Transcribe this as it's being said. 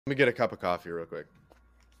Let me get a cup of coffee real quick.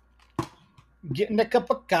 Getting a cup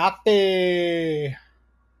of coffee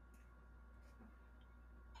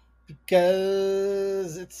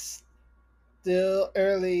because it's still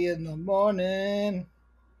early in the morning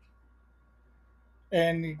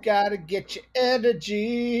and you gotta get your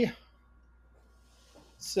energy.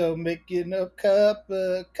 So making a cup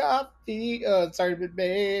of coffee. Oh, it's already been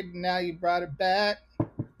made. Now you brought it back.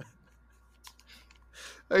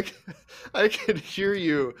 I, I could hear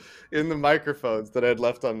you in the microphones that I'd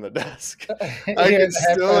left on the desk. I Hear can the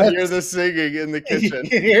still hear the headphones. singing in the You kitchen.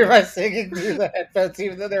 can hear my singing through the headphones,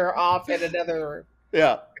 even though they're off in another room.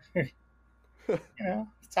 Yeah.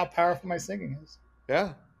 That's how powerful my singing is.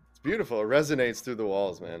 Yeah. It's beautiful. It resonates through the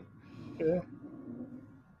walls, man. Yeah.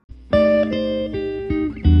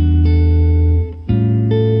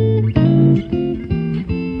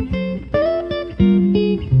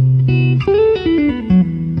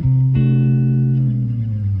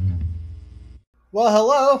 Well,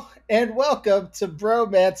 hello and welcome to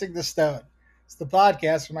Bromancing the Stone. It's the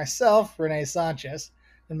podcast for myself, Renee Sanchez,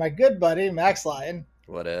 and my good buddy, Max Lyon.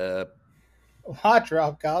 What up? Watch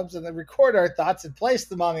rom-coms and then record our thoughts and place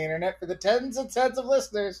them on the internet for the tens and tens of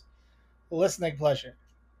listeners. Listening pleasure.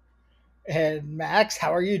 And Max,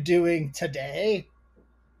 how are you doing today?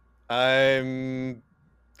 I'm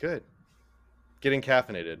good. Getting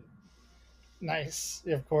caffeinated. Nice,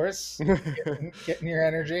 of course. Getting your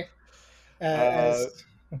energy. Uh,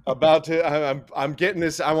 about to. I'm getting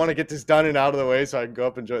this. I want to get this done and out of the way so I can go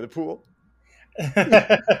up and enjoy the pool.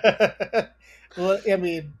 Well, I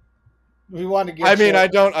mean, we want to get. I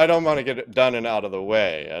don't want to get it done and out of the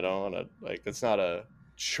way. I don't want to it's not a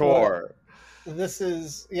chore. This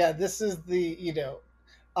is the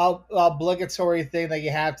obligatory thing that you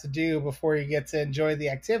have to do before you get to enjoy the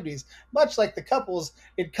activities, much like the couples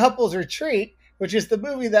retreat, which is the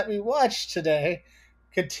movie that we watched today,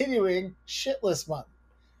 continuing shitless month.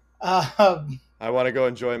 I want to go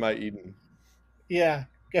enjoy my Eden. Yeah.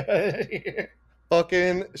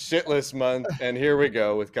 Fucking shitless month, and here we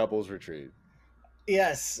go with couples retreat.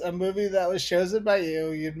 Yes, a movie that was chosen by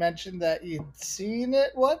you. You'd mentioned that you'd seen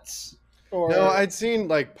it once. Or no, I'd seen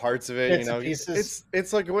like parts of it. Pieces.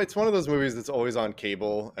 It's one of those movies that's always on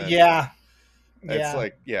cable. And yeah.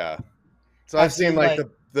 So I've seen like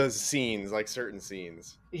the scenes, like certain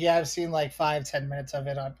scenes. Yeah, I've seen like 5-10 minutes of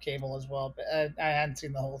it on cable as well, but I hadn't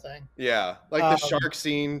seen the whole thing. Yeah, like the shark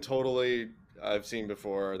scene, totally. I've seen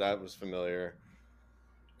before. That was familiar.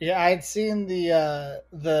 Yeah, I'd seen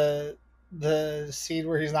the scene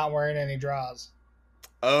where he's not wearing any drawers.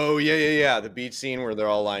 Oh yeah. The beach scene where they're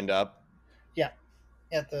all lined up. Yeah.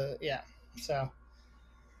 So,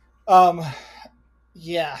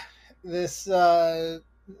 yeah, this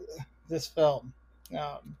film,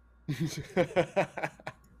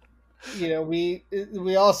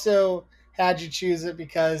 we also had you choose it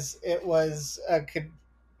because it was a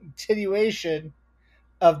continuation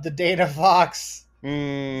of the Dana Fox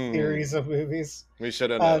series of movies. We should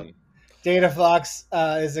have known. Dana Fox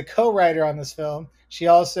is a co-writer on this film. She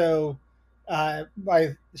also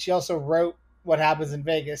wrote What Happens in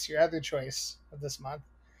Vegas, your other choice of this month.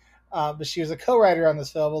 But she was a co-writer on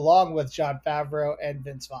this film along with Jon Favreau and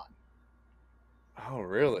Vince Vaughn. Oh,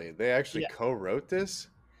 really? They actually co-wrote this?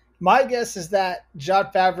 My guess is that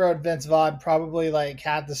Jon Favreau and Vince Vaughn probably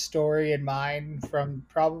had the story in mind from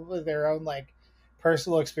probably their own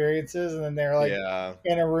personal experiences, and then they're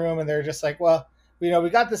in a room and they're just like, well, we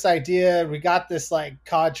got this idea, we got this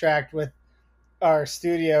contract with our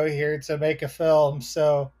studio here to make a film,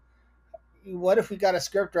 so what if we got a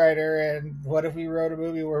scriptwriter, and what if we wrote a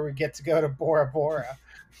movie where we get to go to Bora Bora?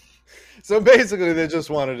 So basically they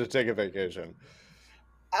just wanted to take a vacation.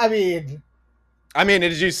 I mean,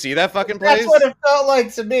 did you see that fucking place? That's what it felt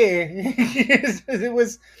like to me.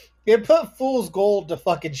 It put Fool's Gold to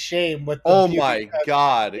fucking shame with the my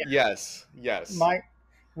god. Yeah. Yes.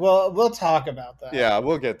 We'll talk about that. Yeah,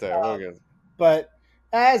 we'll get there. But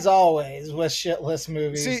as always with shitless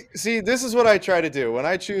movies. See, this is what I try to do. When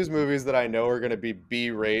I choose movies that I know are going to be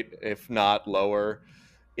B-rate, if not lower,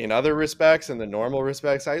 in other respects, in the normal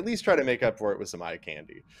respects, I at least try to make up for it with some eye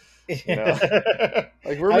candy.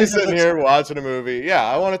 We're sitting here watching a movie. Yeah,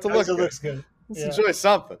 I want it to look good. Looks good. Let's enjoy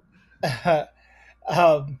something.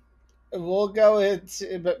 We'll go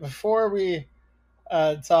into, but before we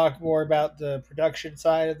talk more about the production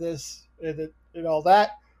side of this and all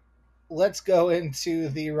that, let's go into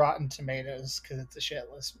the Rotten Tomatoes because it's a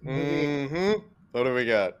shitless movie. Mm-hmm. What do we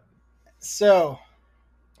got? So,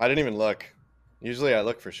 I didn't even look. Usually I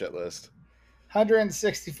look for shit list.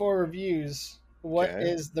 164 reviews. What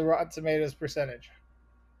is the Rotten Tomatoes percentage?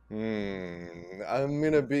 I'm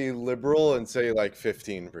gonna be liberal and say like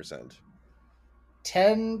 15%.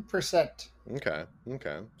 10%. Okay.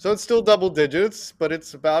 So it's still double digits, but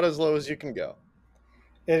it's about as low as you can go.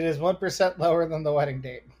 It is 1% lower than the wedding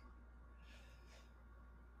date.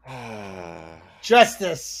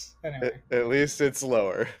 Justice. Anyway. At least it's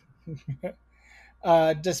lower.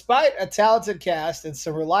 Despite a talented cast and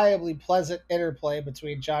some reliably pleasant interplay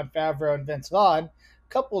between Jon Favreau and Vince Vaughn,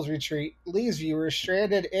 Couples Retreat leaves viewers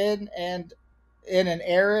stranded in an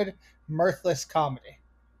arid, mirthless comedy.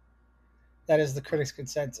 That is the critics'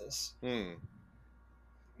 consensus.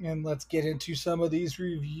 And let's get into some of these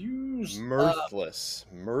reviews. Mirthless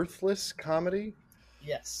comedy?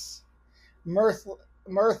 Yes.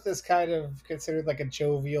 Mirth is kind of considered like a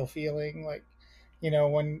jovial feeling. Like, you know,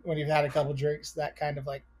 when you've had a couple drinks, that kind of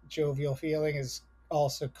like jovial feeling is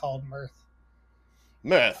also called mirth.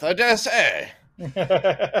 Mirth, I dare say.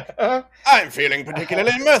 I'm feeling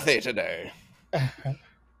particularly mirthy today.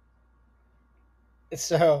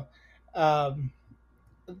 So,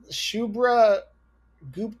 Shubhra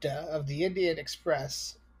Gupta of the Indian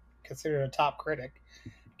Express, considered a top critic,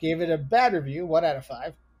 gave it a bad review, 1 out of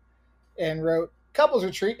 5, and wrote, Couples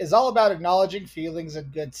Retreat is all about acknowledging feelings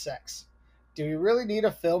and good sex. Do we really need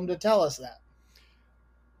a film to tell us that?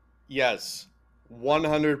 Yes.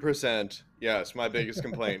 100%. Yes. My biggest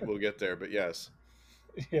complaint. We'll get there, but yes.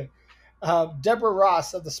 Yeah. Deborah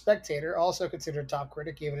Ross of The Spectator, also considered top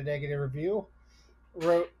critic, gave it a negative review,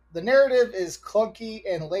 wrote, the narrative is clunky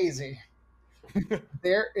and lazy.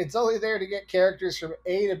 It's only there to get characters from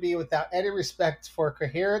A to B without any respect for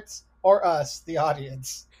coherence or us, the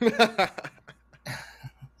audience.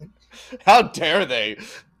 How dare they?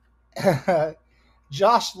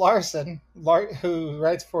 Josh Larson, who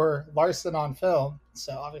writes for Larson on Film,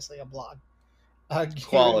 so obviously a blog,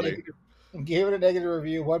 quality. Gave it a negative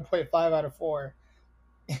review, 1.5 out of 4.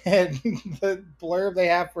 And the blurb they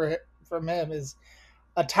have from him is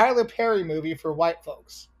a Tyler Perry movie for white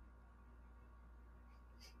folks.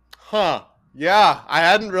 Huh. Yeah, I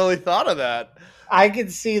hadn't really thought of that. I can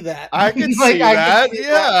see that. I can see that.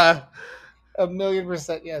 Yeah.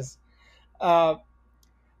 1,000,000%, yes.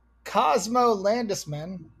 Cosmo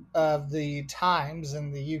Landisman of the Times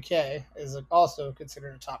in the UK is also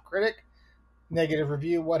considered a top critic. Negative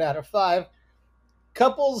review, 1 out of 5.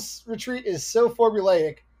 Couples Retreat is so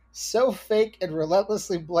formulaic, so fake and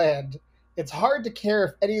relentlessly bland. It's hard to care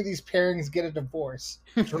if any of these pairings get a divorce,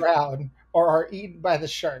 drown, or are eaten by the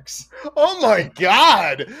sharks. Oh my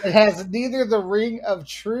God! It has neither the ring of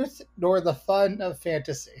truth nor the fun of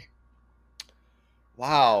fantasy.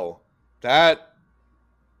 Wow. That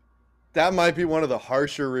might be one of the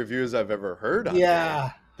harsher reviews I've ever heard on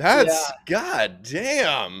Yeah. That's God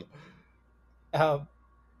damn.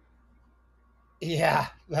 Yeah,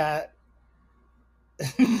 that.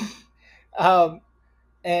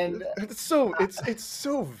 And it's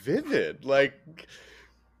so vivid. Like,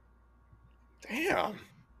 damn.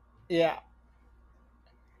 Yeah.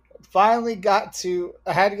 Finally I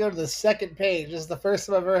had to go to the second page. This is the first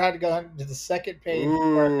time I've ever had to go to the second page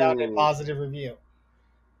before I found a positive review.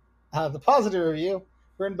 The positive review,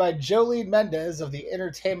 written by Jolene Mendez of the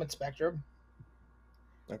Entertainment Spectrum.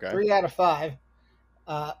 Okay. 3 out of 5.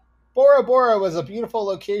 Bora Bora was a beautiful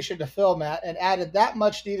location to film at and added that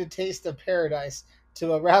much needed taste of paradise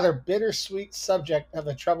to a rather bittersweet subject of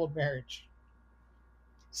a troubled marriage.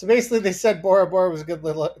 So basically they said Bora Bora was a good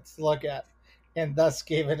to look at and thus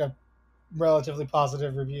gave it a relatively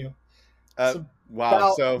positive review.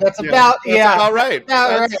 Wow. That's about right.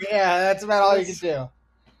 That's about all you can do.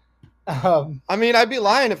 I mean, I'd be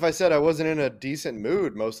lying if I said I wasn't in a decent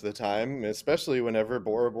mood most of the time, especially whenever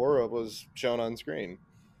Bora Bora was shown on screen.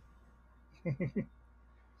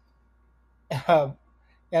 And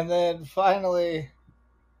then finally,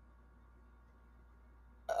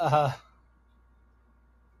 I'll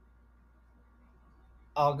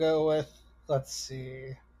go with, let's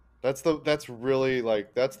see. That's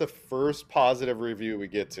the first positive review we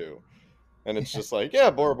get to. And it's just like, yeah,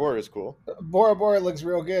 Bora Bora is cool. Bora Bora looks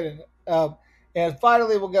real good. And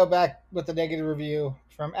finally, we'll go back with the negative review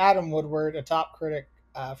from Adam Woodward, a top critic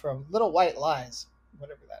from Little White Lies,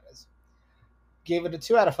 whatever that is. Gave it a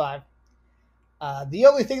 2 out of 5. The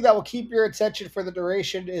only thing that will keep your attention for the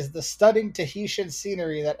duration is the stunning Tahitian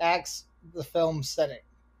scenery that acts the film's setting.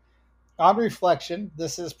 On reflection,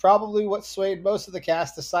 this is probably what swayed most of the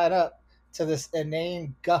cast to sign up to this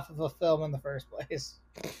inane guff of a film in the first place.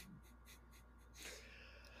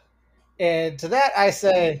 And to that, I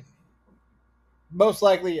say, most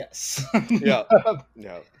likely, yes. Yeah.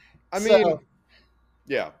 I mean,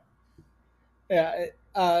 yeah. Yeah.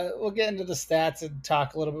 We'll get into the stats and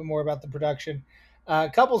talk a little bit more about the production.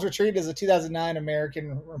 Couples Retreat is a 2009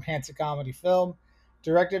 American romantic comedy film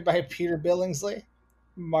directed by Peter Billingsley,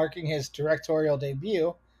 marking his directorial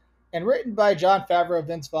debut, and written by Jon Favreau,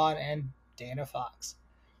 Vince Vaughn, and Dana Fox.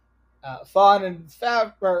 Vaughn and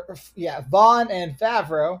Favreau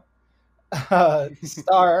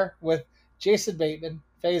star with Jason Bateman,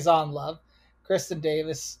 Faison Love, Kristen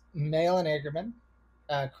Davis, Malin Egerman,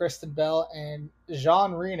 Kristen Bell, and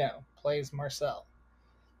Jean Reno plays Marcel.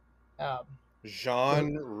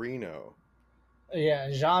 Jean Reno.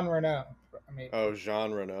 Yeah, Jean Reno.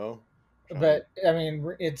 Jean Reno. But I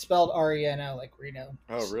mean, it's spelled Reno, like Reno.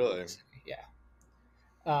 Oh, really?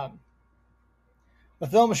 Yeah. The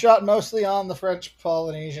film was shot mostly on the French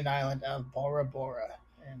Polynesian island of Bora Bora.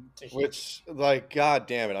 Which, like, god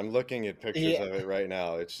damn it, I'm looking at pictures of it right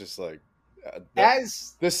now. It's just like,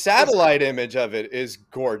 the satellite image of it is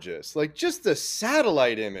gorgeous. Like, just the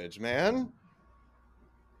satellite image, man.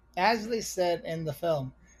 As they said in the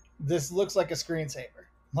film, this looks like a screensaver.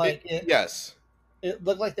 Like, yes, it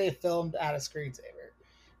looked like they filmed at a screensaver.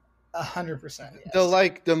 100%.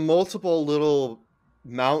 Yes. The multiple little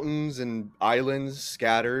mountains and islands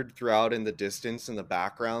scattered throughout in the distance and the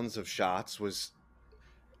backgrounds of shots was,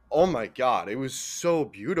 oh my god, it was so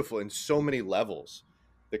beautiful in so many levels.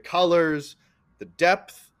 The colors, the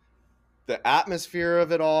depth, the atmosphere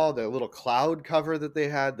of it all, the little cloud cover that they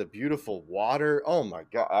had, the beautiful water. Oh my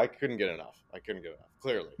god, I couldn't get enough.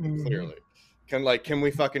 Clearly. Can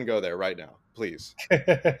we fucking go there right now, please?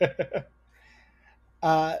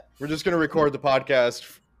 We're just gonna record the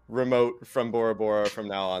podcast remote from Bora Bora from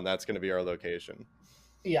now on. That's gonna be our location.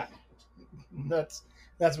 Yeah, that's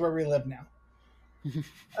where we live now.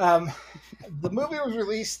 The movie was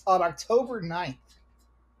released on October 9th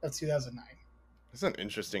of 2009. It's an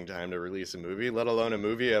interesting time to release a movie, let alone a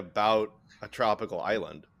movie about a tropical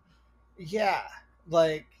island. Yeah,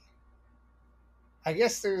 like, I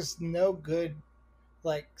guess there's no good,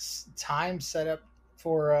 like, time set up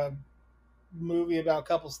for a movie about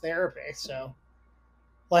couples therapy, so,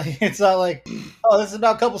 like, it's not like, oh, this is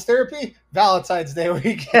about couples therapy? Valentine's Day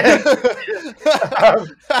weekend.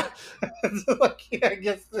 Like, yeah, I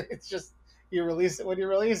guess it's just, you release it when you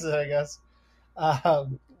release it, I guess.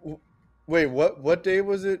 Wait, what day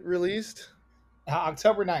was it released?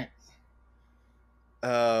 October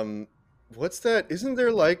 9th. What's that? Isn't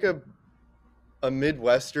there like a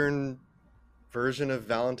Midwestern version of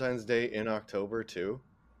Valentine's Day in October too?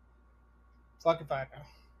 Fucking fine now.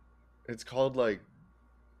 It's called like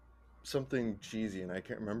something cheesy and I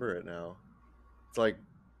can't remember it now. It's like,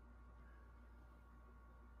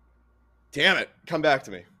 damn it, come back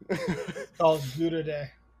to me. It's called Gouda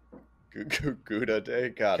Day. Gouda Day?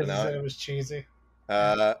 God, because no. It was cheesy.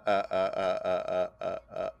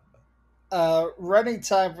 Running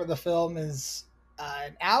time for the film is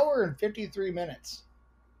an hour and 53 minutes.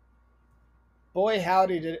 Boy,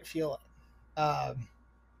 howdy did it feel it.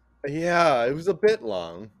 Yeah, it was a bit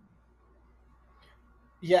long.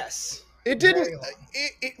 Yes. It didn't,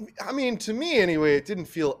 I mean, to me anyway, it didn't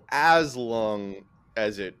feel as long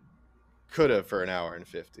as it could have for an hour and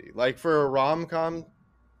 50. Like, for a rom-com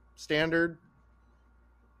standard,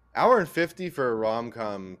 hour and 50 for a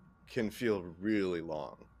rom-com can feel really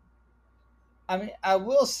long. I mean, I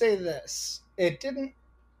will say this.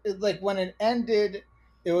 Like, when it ended,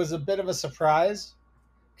 it was a bit of a surprise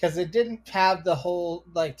because it didn't have the whole,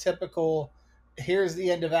 like, typical, here's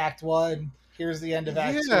the end of Act 1, here's the end of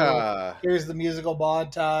Act 2, here's the musical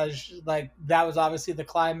montage. Like, that was obviously the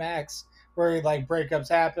climax where, like, breakups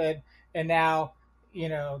happen, and now,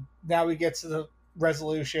 now we get to the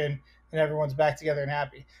resolution and everyone's back together and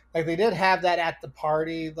happy. Like, they did have that at the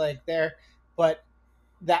party, like, there, but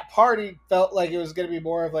that party felt like it was going to be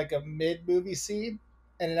more of like a mid-movie scene,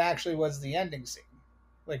 and it actually was the ending scene,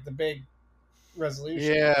 like the big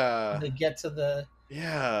resolution. Yeah, they get to the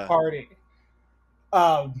party.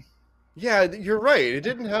 Yeah, you're right. It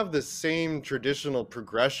didn't have the same traditional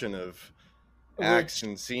progression of acts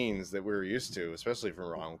and scenes that we're used to, especially from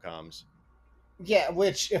rom-coms. Yeah,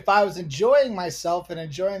 which if I was enjoying myself and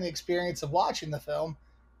enjoying the experience of watching the film,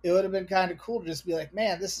 it would have been kind of cool to just be like,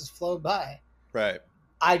 man, this has flown by. Right.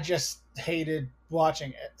 I just hated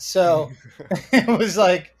watching it. So it was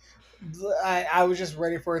like, I was just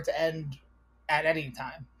ready for it to end at any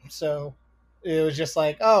time. So it was just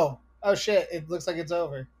like, oh shit, it looks like it's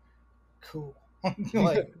over. Cool.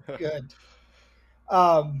 Like, good.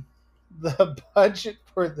 The budget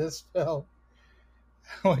for this film,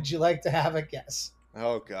 would you like to have a guess?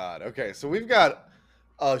 Oh God. Okay. So we've got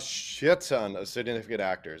a shit ton of significant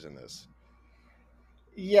actors in this.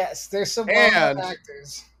 Yes, there's some well-known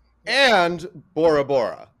actors. And Bora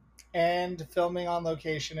Bora. And filming on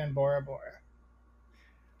location in Bora Bora.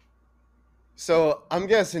 So I'm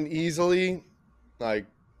guessing easily like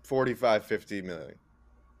 45, 50 million.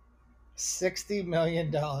 $60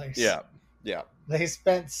 million. Yeah. Yeah. They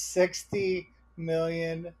spent $60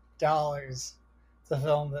 million to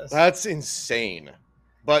film this. That's insane.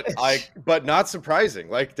 But not surprising.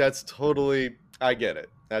 Like that's totally, I get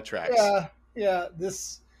it. That tracks. Yeah.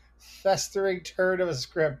 This festering turd of a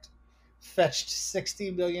script fetched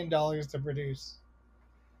 $60 million to produce.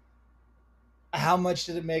 How much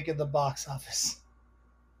did it make at the box office?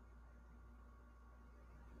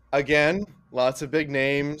 Again, lots of big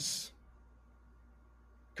names.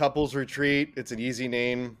 Couples Retreat. It's an easy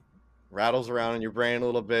name. Rattles around in your brain a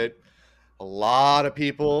little bit. A lot of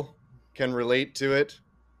people can relate to it.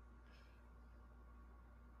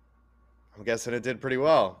 I'm guessing it did pretty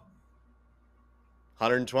well.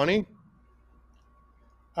 120?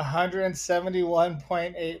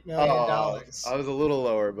 $171.8 million. I was a little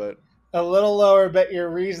lower, but a little lower, but your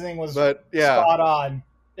reasoning was spot on.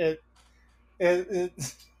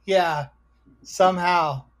 Yeah,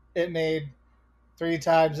 somehow it made 3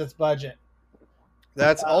 times its budget.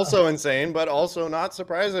 That's also insane, but also not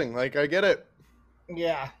surprising. Like, I get it.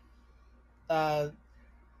 Yeah. The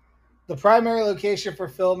primary location for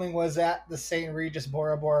filming was at the St. Regis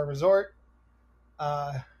Bora Bora Resort.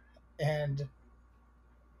 And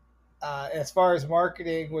as far as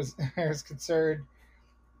marketing was concerned,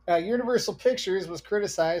 Universal Pictures was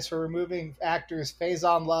criticized for removing actors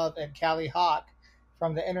Faison Love and Callie Hawk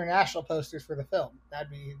from the international posters for the film. That'd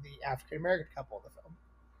be the African American couple of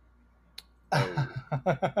the film.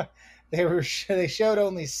 Oh. They showed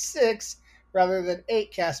only 6 rather than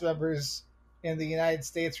 8 cast members in the United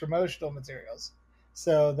States promotional materials.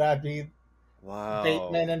 So that'd be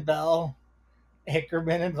Bateman and Bell,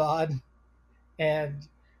 Ackerman and Vaughn, and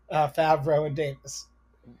Favreau and Davis.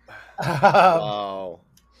 Wow.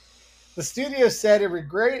 The studio said it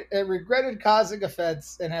regretted causing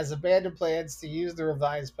offense and has abandoned plans to use the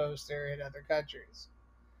revised poster in other countries.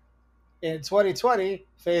 In 2020,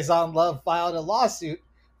 Faison Love filed a lawsuit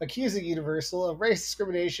accusing Universal of race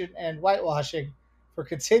discrimination and whitewashing for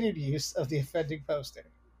continued use of the offending poster.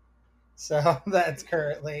 So that's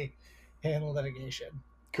currently in litigation.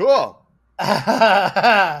 Cool.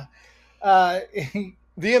 The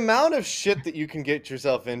amount of shit that you can get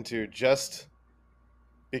yourself into just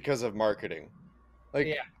because of marketing. Like,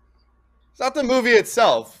 yeah. It's not the movie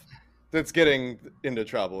itself that's getting into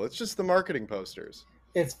trouble. It's just the marketing posters.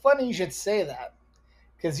 It's funny you should say that,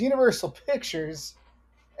 because Universal Pictures,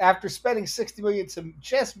 after spending $60 million to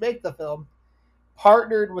just make the film,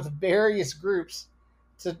 partnered with various groups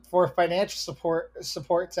for financial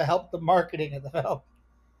support to help the marketing of the film.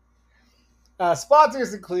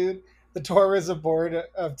 Sponsors include the Tourism Board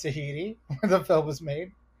of Tahiti, where the film was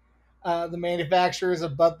made, the manufacturers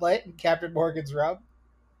of Bud Light and Captain Morgan's Rum,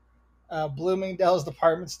 Bloomingdale's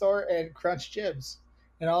Department Store, and Crunch Jibs.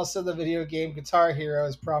 And also the video game Guitar Hero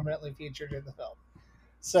is prominently featured in the film.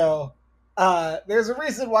 So there's a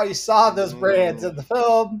reason why you saw those brands in the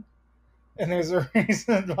film, and there's a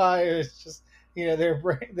reason why it's just,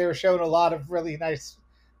 they were showing a lot of really nice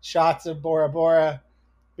shots of Bora Bora,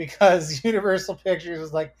 because Universal Pictures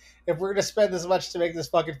was like, if we're going to spend this much to make this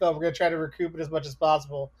fucking film, we're going to try to recoup it as much as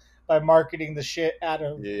possible by marketing the shit out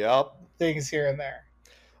of things here and there.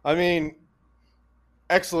 I mean,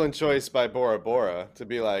 excellent choice by Bora Bora to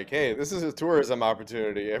be like, hey, this is a tourism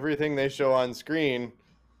opportunity. Everything they show on screen,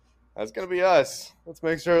 that's going to be us. Let's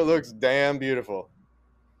make sure it looks damn beautiful.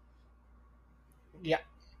 Yeah.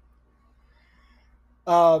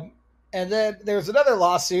 And then there's another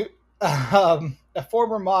lawsuit. A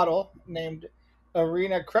former model named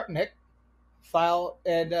Irina Krupnik filed,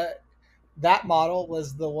 and that model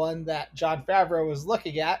was the one that Jon Favreau was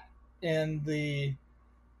looking at in the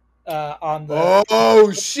on the.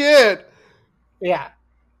 Oh shit! Yeah.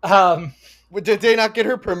 Did they not get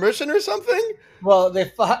her permission or something? Well, they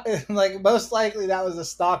thought, like, most likely that was a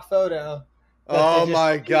stock photo. Oh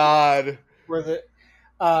my god! Where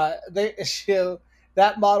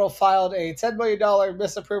that model filed a $10 million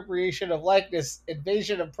misappropriation of likeness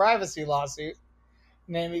invasion of privacy lawsuit,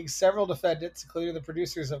 naming several defendants, including the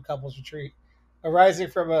producers of Couples Retreat, arising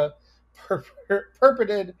from a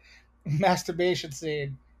purported masturbation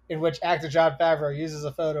scene in which actor Jon Favreau uses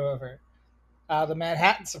a photo of her. The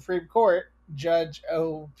Manhattan Supreme Court, Judge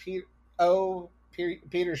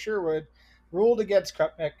Peter Sherwood, ruled against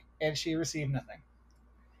Krupnik, and she received nothing.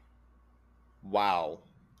 Wow.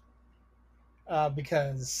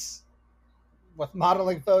 Because with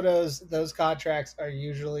modeling photos, those contracts are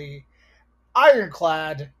usually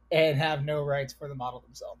ironclad and have no rights for the model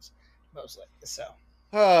themselves, mostly. So,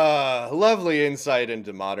 lovely insight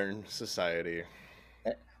into modern society.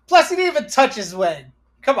 Plus, he didn't even touch his wing.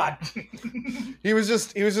 Come on. he was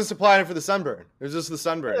just applying it for the sunburn. It was just the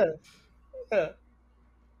sunburn. Yeah.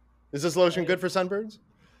 Is this lotion good for sunburns?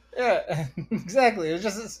 Yeah, exactly. It was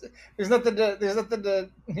just there's nothing to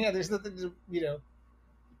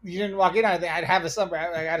you didn't walk in on it. I'd have a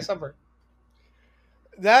sunburn. I had a sunburn.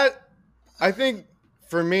 That, I think,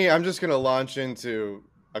 for me, I'm just gonna launch into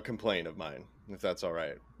a complaint of mine, if that's all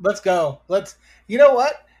right. Let's go. You know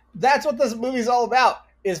what? That's what this movie's all about,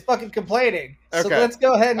 is fucking complaining. Okay. So let's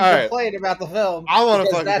go ahead and complain about the film. I want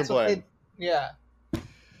to fucking complain. Yeah.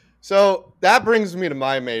 So that brings me to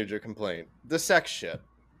my major complaint: the sex shit.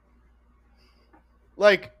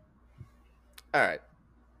 Like, all right,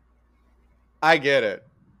 I get it.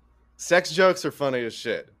 Sex jokes are funny as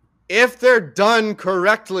shit if they're done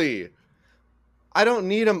correctly. I don't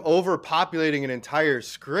need them overpopulating an entire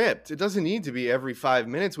script. It doesn't need to be every 5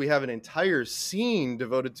 minutes we have an entire scene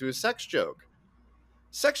devoted to a sex joke.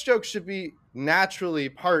 Sex jokes should be naturally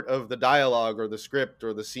part of the dialogue or the script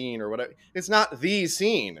or the scene or whatever. It's not the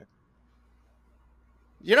scene.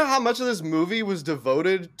 You know how much of this movie was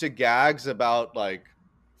devoted to gags about, like,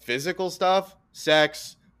 physical stuff?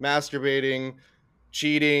 Sex, masturbating,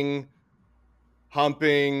 cheating,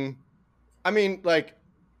 humping. I mean, like,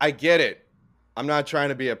 I get it. I'm not trying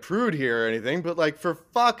to be a prude here or anything, but, like, for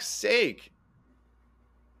fuck's sake.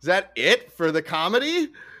 Is that it for the comedy?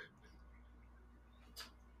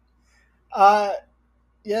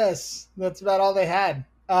 Yes, that's about all they had.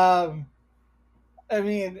 I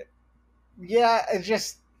mean, yeah, it's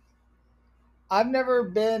just, I've never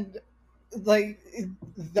been, like,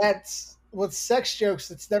 that's, with sex jokes,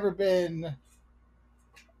 it's never been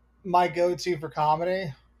my go-to for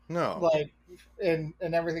comedy. No. Like, and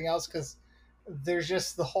everything else, because there's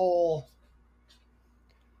just the whole...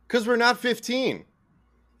 Because we're not 15.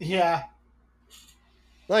 Yeah.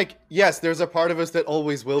 Like, yes, there's a part of us that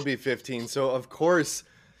always will be 15, so of course,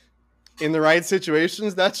 in the right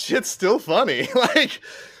situations, that shit's still funny. Like,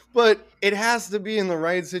 but it has to be in the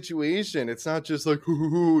right situation. It's not just like,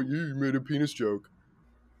 ooh, you made a penis joke.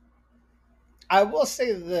 I will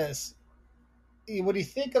say this. When you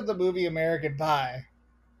think of the movie American Pie,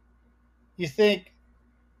 you think,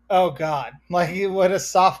 oh God, like, what a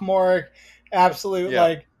sophomore absolute,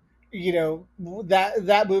 like, you know,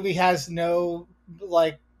 that movie has no,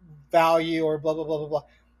 like, value or blah, blah, blah, blah, blah.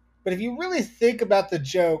 But if you really think about the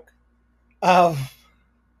joke of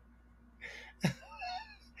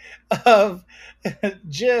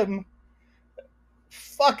Jim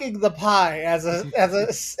fucking the pie as a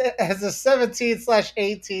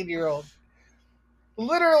 17/18-year-old,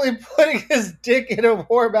 literally putting his dick in a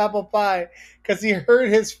warm apple pie because he heard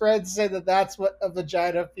his friends say that that's what a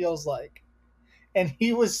vagina feels like, and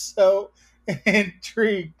he was so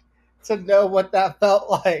intrigued to know what that felt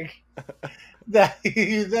like that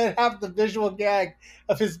you then have the visual gag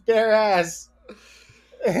of his bare ass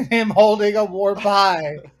and him holding a warm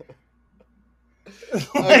pie.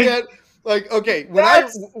 Okay, when I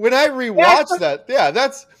rewatch that, yeah,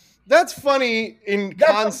 that's funny in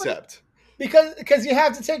concept. Because you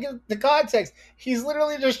have to take the context. He's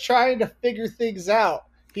literally just trying to figure things out.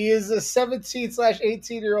 He is a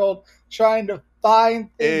 17/18-year-old trying to find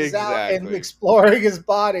things out and exploring his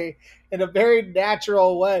body in a very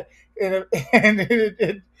natural way. And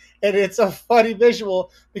it's a funny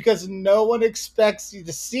visual because no one expects you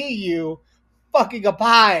to see you fucking a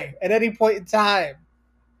pie at any point in time.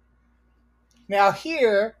 Now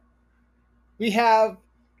here we have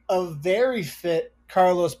a very fit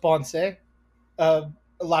Carlos Ponce, a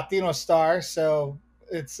Latino star. So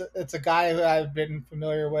it's a guy who I've been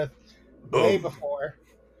familiar with way before,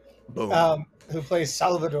 who plays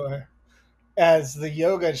Salvador as the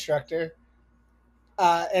yoga instructor.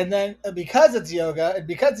 And then because it's yoga and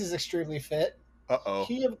because he's extremely fit,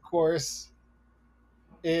 he of course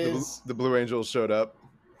is the Blue Angels showed up.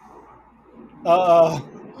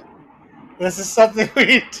 This is something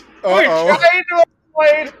we're trying to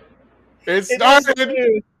avoid. It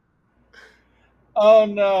started. Oh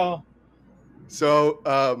no.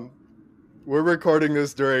 So we're recording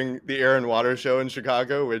this during the Air and Water Show in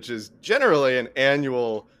Chicago, which is generally an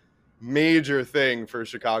annual major thing for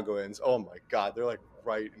Chicagoans. Oh my God, they're like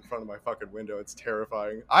right in front of my fucking window. It's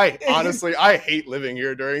terrifying. I hate living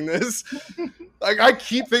here during this. Like, I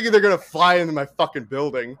keep thinking they're gonna fly into my fucking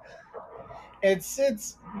building. And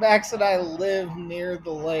since Max and I live near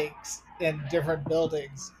the lakes in different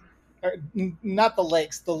buildings, not the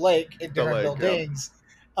lakes, the lake in different buildings,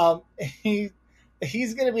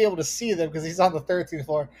 he's going to be able to see them because he's on the 13th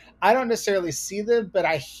floor. I don't necessarily see them, but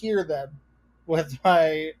I hear them with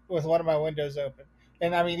one of my windows open.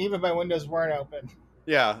 And I mean, even my windows weren't open.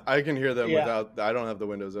 Yeah, I can hear them without. I don't have the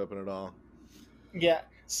windows open at all. Yeah,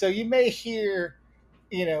 so you may hear,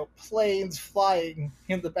 planes flying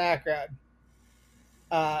in the background.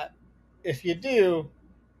 If you do,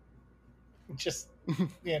 just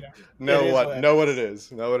know what it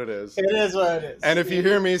is. Know what it is. It is what it is. And if you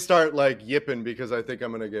hear me start like yipping because I think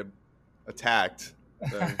I'm gonna get attacked,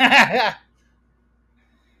 then...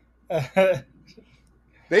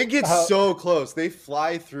 They get so close. They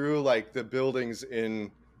fly through like the buildings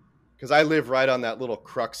in, because I live right on that little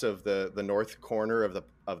crux of the north corner of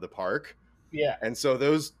the park. Yeah. And so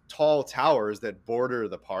those tall towers that border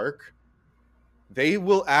the park, they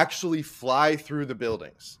will actually fly through the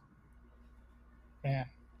buildings. Yeah.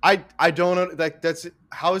 I don't know, like, that's,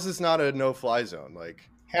 how is this not a no-fly zone? Like,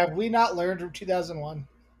 have we not learned from 2001?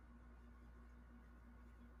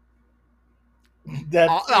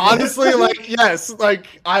 Honestly, like, yes, like,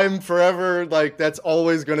 I'm forever, like, that's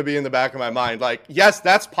always going to be in the back of my mind. Like, yes,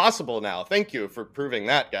 that's possible now. Thank you for proving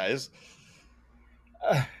that, guys.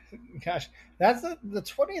 Gosh, that's the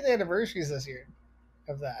 20th anniversary this year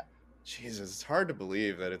of that. Jesus, it's hard to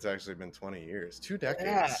believe that it's actually been 20 years. 2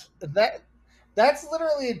 decades. Yeah, that's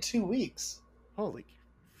literally in 2 weeks. Holy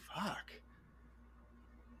fuck.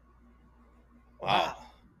 Wow.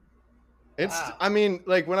 It's, I mean,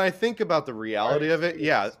 like, when I think about the reality of it,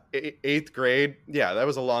 yeah, 8th grade, yeah, that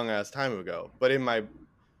was a long ass time ago. But in my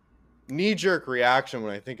knee-jerk reaction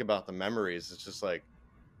when I think about the memories, it's just like,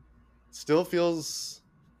 still feels...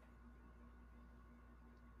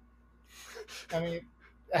 I mean,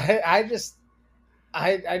 I just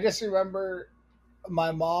remember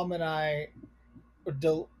my mom and I,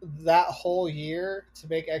 that whole year, to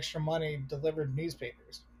make extra money, delivered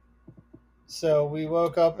newspapers. So we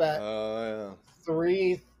woke up at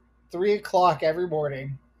 3 o'clock every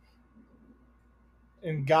morning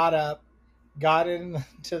and got up, got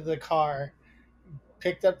into the car,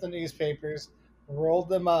 picked up the newspapers, rolled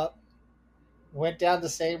them up, went down the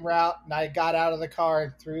same route, and I got out of the car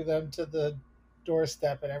and threw them to the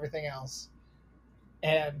doorstep and everything else.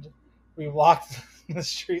 And we walked the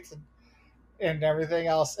streets and everything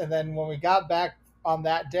else. And then when we got back on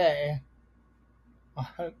that day,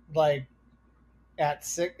 like, at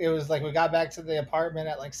 6, it was like we got back to the apartment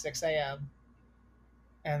at like 6 a.m.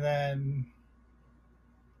 And then,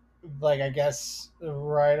 like, I guess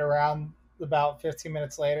right around about 15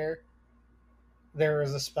 minutes later, there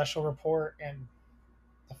was a special report and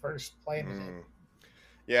the first plane was in.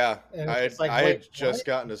 Yeah, I had just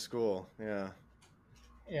gotten to school. Yeah.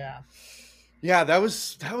 Yeah, that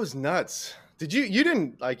was nuts. Did you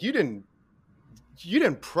didn't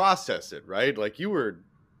process it, right? Like, you were,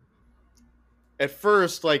 at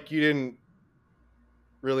first, like, you didn't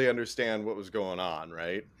really understand what was going on,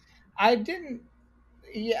 right? I didn't.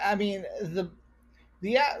 Yeah, I mean, the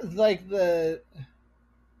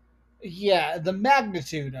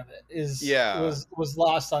magnitude of it was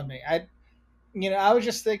lost on me. I was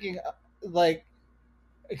just thinking, like,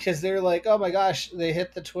 because they're like, oh my gosh, they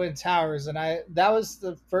hit the Twin Towers, and that was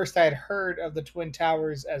the first I had heard of the Twin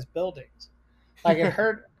Towers as buildings. Like, I'd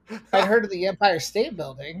heard of the Empire State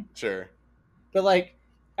Building, sure, but like,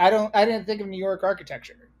 I didn't think of New York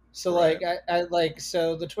architecture. So right. Like,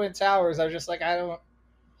 so the Twin Towers, I was just like, I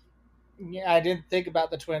didn't think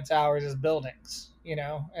about the Twin Towers as buildings,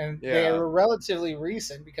 and they were relatively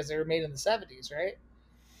recent because they were made in the 70s, right?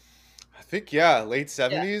 I think, late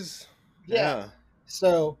 70s. Yeah.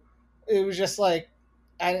 So it was just like,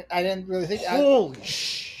 I didn't really think. Holy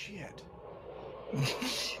shit.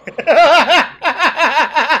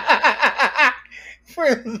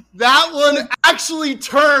 That one actually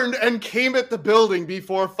turned and came at the building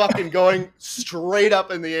before fucking going straight up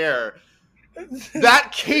in the air.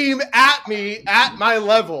 That came at me at my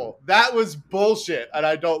level. That was bullshit, and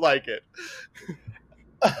I don't like it.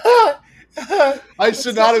 I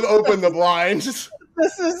should not have opened the blinds.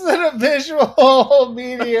 This isn't a visual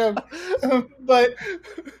medium, but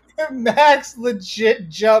Max legit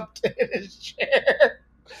jumped in his chair.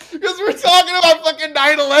 Because we're talking about fucking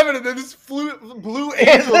 9/11, and then this blue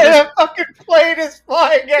angel, and then a fucking plane is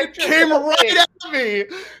flying at it came right at me.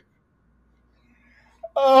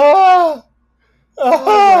 Oh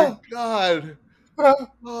my god!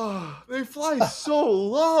 Oh, they fly so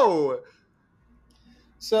low.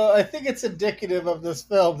 So I think it's indicative of this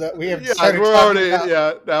film that we have. We're already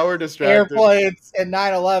now we're distracted. Airplanes and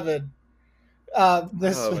 9/11.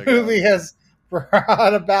 This movie has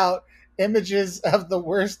brought about images of the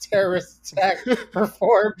worst terrorist attack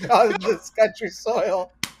performed on this country's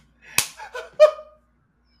soil.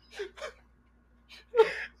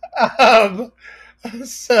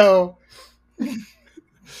 So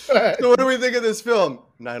what do we think of this film?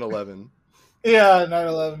 9/11. Yeah,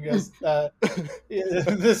 9/11 guys.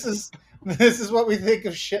 This is what we think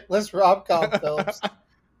of shitless rom-com films.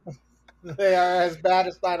 They are as bad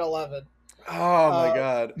as 9/11. Oh my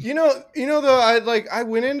god. Though I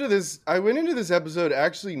went into this episode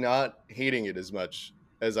actually not hating it as much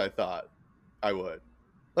as I thought I would.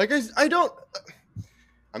 Like I don't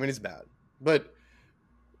I mean it's bad, but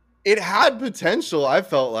it had potential. I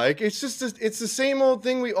felt like it's the same old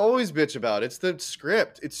thing we always bitch about. It's the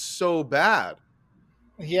script. It's so bad.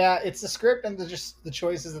 Yeah, it's the script and just the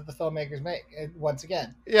choices that the filmmakers make. Once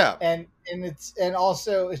again, yeah, and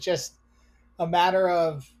also it's just a matter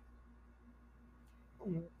of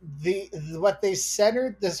what they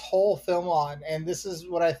centered this whole film on, and this is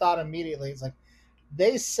what I thought immediately. It's like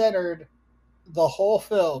they centered the whole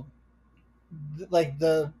film, like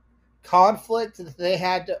the conflict that they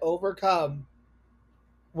had to overcome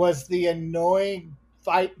was the annoying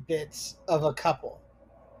fight bits of a couple.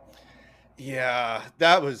 Yeah,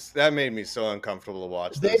 that made me so uncomfortable to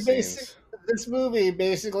watch those scenes. This movie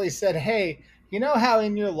basically said, "Hey, you know how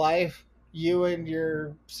in your life you and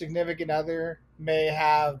your significant other may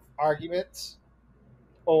have arguments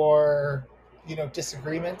or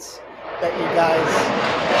disagreements that you guys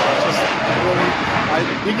just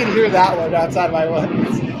really." You can hear that one outside my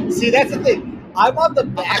window. See, that's the thing. I'm on the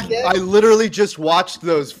back end. I literally just watched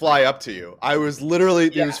those fly up to you. I was literally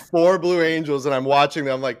there's 4 Blue Angels, and I'm watching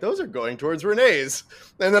them. I'm like, those are going towards Renee's,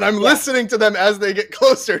 and then I'm listening to them as they get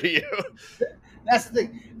closer to you. That's the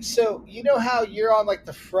thing. So you know how you're on like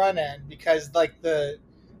the front end because like I'm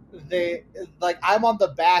on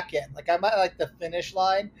the back end. Like I'm at like the finish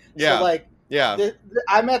line. Yeah. So like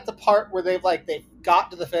I'm at the part where they've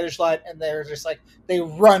got to the finish line and they're just like they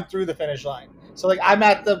run through the finish line. So like I'm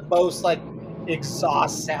at the most like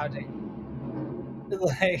exhaust sounding.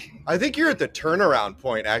 Like I think you're at the turnaround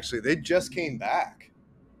point. Actually, they just came back.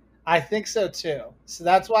 I think so too. So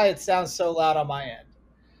that's why it sounds so loud on my end.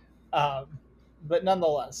 But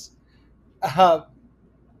nonetheless,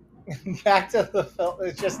 back to the film.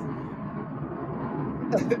 It's just.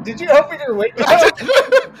 Did you open your window?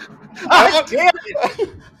 Oh, damn it!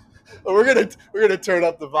 We're gonna turn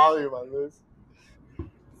up the volume on this.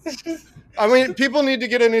 I mean, people need to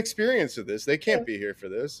get an experience of this. They can't be here for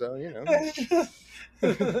this, so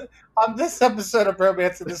On this episode of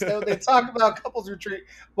Bromance in the Snow, they talk about couples retreat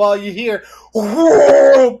while you hear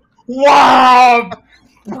whoop, wow.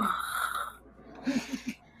 God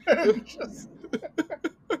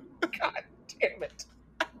damn it.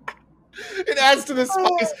 It adds to the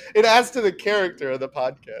spice. It adds to the character of the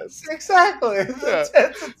podcast. Exactly. Yeah.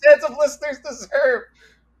 The tens of listeners deserve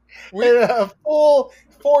a full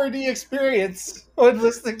 4D experience when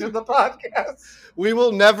listening to the podcast. We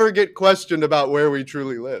will never get questioned about where we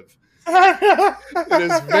truly live. It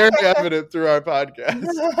is very evident through our podcast.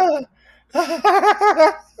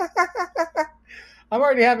 I'm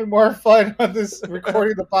already having more fun on this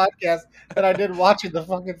recording the podcast than I did watching the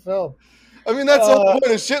fucking film. I mean, that's the whole point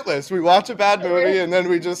of Shitless. We watch a bad movie and then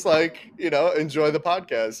we just enjoy the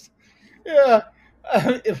podcast. Yeah.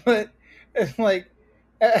 But like,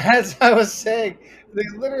 as I was saying, they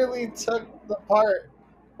literally took the part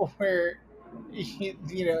where,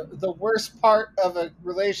 the worst part of a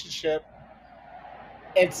relationship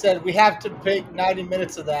and said, we have to make 90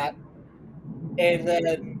 minutes of that. And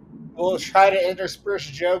then we'll try to intersperse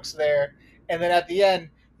jokes there. And then at the end,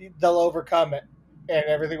 they'll overcome it and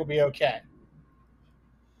everything will be okay.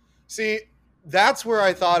 See, that's where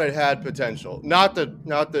I thought it had potential. Not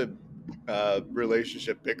the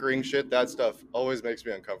relationship bickering shit. That stuff always makes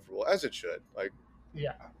me uncomfortable, as it should.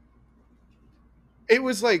 Yeah. It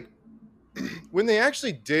was like when they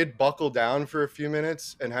actually did buckle down for a few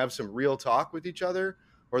minutes and have some real talk with each other,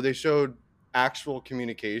 or they showed actual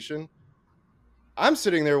communication. I'm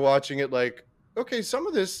sitting there watching it like, okay, some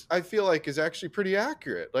of this I feel like is actually pretty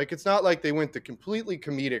accurate. Like, it's not like they went the completely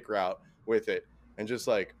comedic route with it and just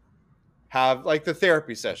have the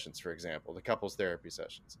therapy sessions, for example, the couples therapy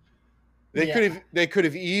sessions. They could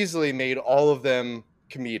have easily made all of them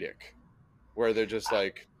comedic, where they're just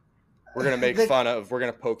like, we're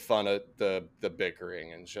gonna poke fun at the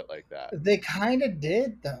bickering and shit like that. They kind of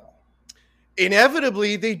did though.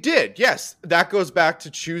 Inevitably, they did. Yes, that goes back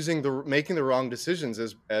to making the wrong decisions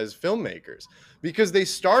as filmmakers, because they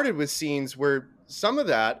started with scenes where some of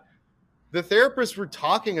that the therapists were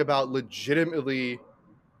talking about legitimately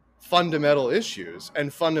fundamental issues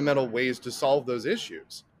and fundamental ways to solve those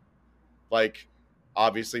issues, like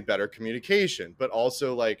obviously better communication, but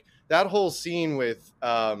also like that whole scene with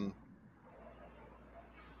the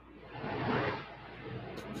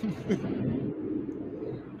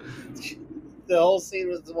whole scene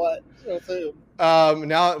was what? Now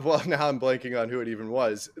I'm blanking on who it even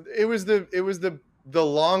was. It was the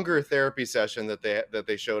longer therapy session that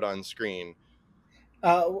they showed on screen.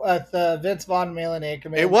 With Vince Vaughn, Malin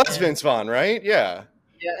Akerman. It was Vince Vaughn, right? Yeah.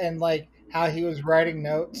 Yeah, and like how he was writing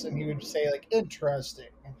notes, and he would say like "interesting"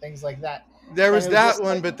 and things like that. There was that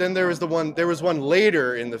one, like, but then there was one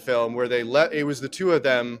later in the film where it was the two of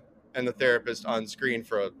them and the therapist on screen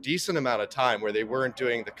for a decent amount of time, where they weren't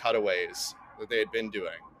doing the cutaways that they had been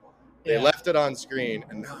doing. They left it on screen,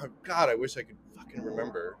 and now, God, I wish I could fucking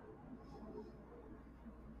remember.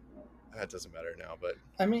 That doesn't matter now, but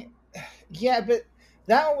I mean, yeah, but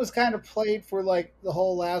that one was kind of played for like the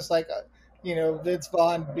whole last, like, Vince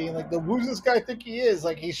Vaughn being like, who's this guy think he is?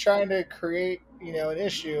 Like, he's trying to create, an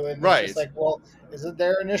issue, and right. It's just like, well, isn't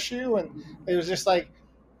there an issue? And it was just like,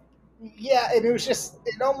 yeah, and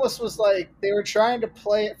it almost was like they were trying to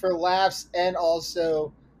play it for laughs and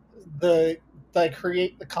also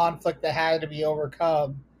create the conflict that had to be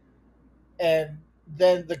overcome. And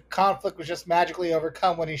then the conflict was just magically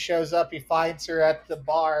overcome when he shows up. He finds her at the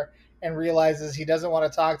bar and realizes he doesn't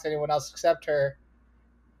want to talk to anyone else except her,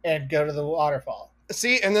 and go to the waterfall.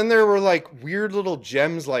 See, and then there were like weird little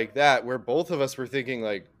gems like that where both of us were thinking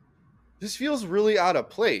like, this feels really out of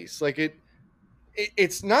place. Like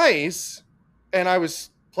it's nice, and I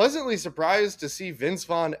was pleasantly surprised to see Vince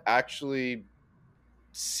Vaughn actually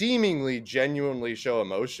seemingly genuinely show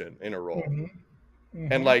emotion in a role.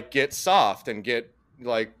 And like get soft and get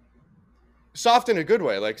like soft in a good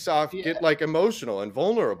way, like soft, get like emotional and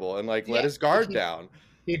vulnerable, and like let his guard down.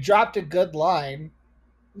 He dropped a good line.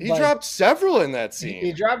 He dropped several in that scene.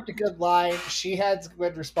 He dropped a good line. She had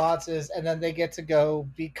good responses, and then they get to go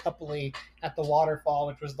be coupley at the waterfall,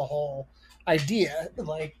 which was the whole idea,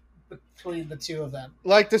 like between the two of them.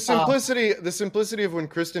 Like the simplicity of when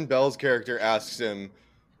Kristen Bell's character asks him,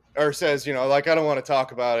 or says, like, I don't want to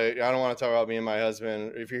talk about it. I don't want to talk about me and my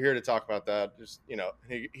husband. If you're here to talk about that, just,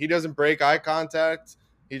 he doesn't break eye contact.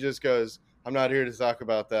 He just goes, I'm not here to talk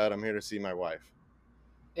about that. I'm here to see my wife.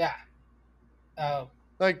 Yeah.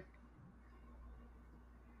 Like,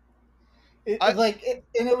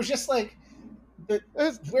 and it was just like, but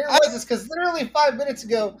where was this? Because literally 5 minutes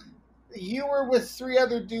ago, you were with 3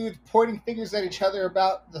 other dudes pointing fingers at each other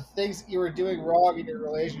about the things that you were doing wrong in your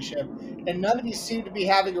relationship, and none of you seemed to be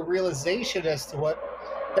having a realization as to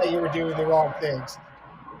that you were doing the wrong things.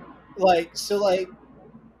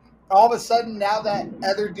 All of a sudden, now that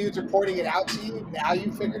other dudes are pointing it out to you, now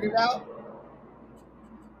you figured it out.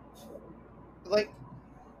 Like,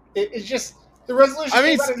 it's just the resolution. I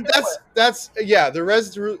mean,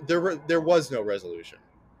 there was no resolution.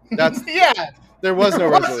 That's there was no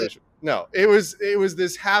resolution. No, it was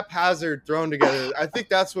this haphazard thrown together. I think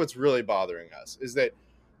that's what's really bothering us, is that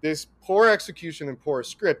this poor execution and poor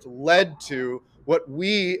script led to what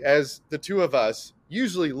we, as the two of us,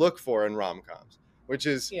 usually look for in rom-coms, which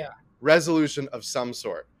is resolution of some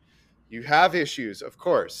sort. You have issues, of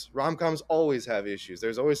course. Rom-coms always have issues.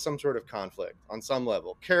 There's always some sort of conflict on some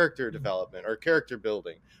level, character development or character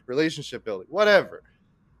building, relationship building, whatever.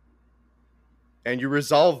 And you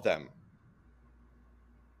resolve them.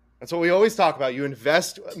 That's what we always talk about. You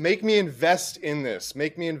invest, make me invest in this.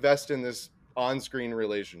 Make me invest in this on-screen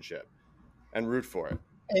relationship and root for it.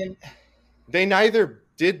 And they neither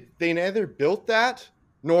built that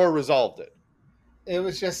nor resolved it. It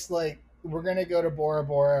was just like, we're going to go to Bora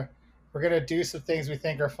Bora. We're going to do some things we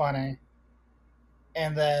think are funny.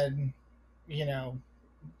 And then,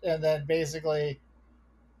 basically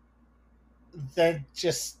then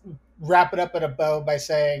just wrap it up in a bow by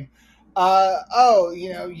saying,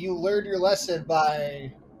 you learned your lesson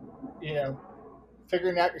by,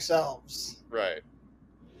 figuring out yourselves. Right.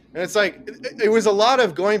 And it's like, it was a lot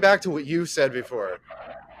of going back to what you said before.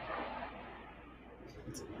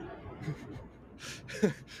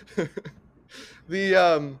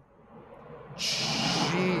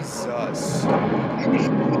 Jesus.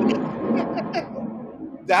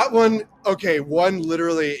 That one, okay,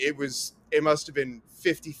 literally, it must have been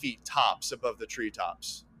 50 feet tops above the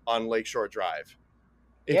treetops on Lakeshore Drive.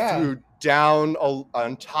 It flew down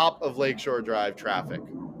on top of Lakeshore Drive traffic.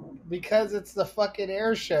 Because it's the fucking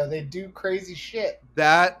air show. They do crazy shit.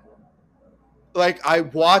 I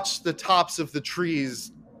watched the tops of the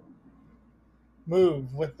trees move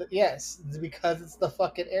because it's the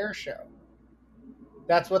fucking air show.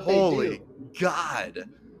 That's what they do. Holy God.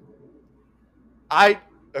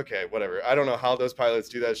 Okay, whatever. I don't know how those pilots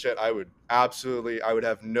do that shit. I would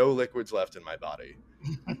have no liquids left in my body.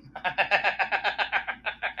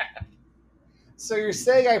 So you're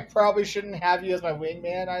saying I probably shouldn't have you as my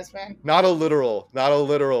wingman, Iceman? Not a literal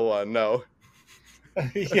one, no.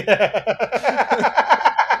 Yeah.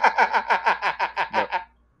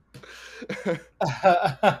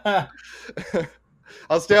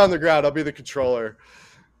 I'll stay on the ground. I'll be the controller.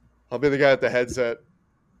 I'll be the guy with the headset.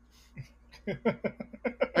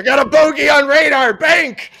 I got a bogey on radar.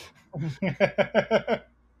 Bank.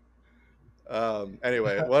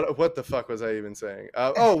 Anyway, what the fuck was I even saying?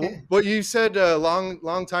 What you said a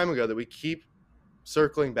long time ago that we keep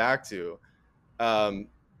circling back to,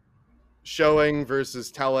 showing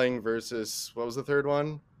versus telling versus what was the third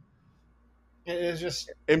one? It was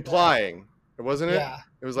just implying, wasn't it? Yeah.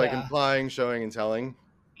 It was like implying, showing, and telling.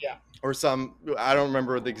 Yeah. Or some, I don't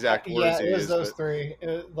remember the exact words. Yeah, it was those three. It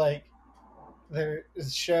was like there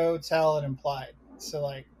is show, tell, and implied. So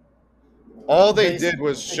like all they did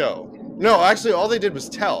was show. No, actually, all they did was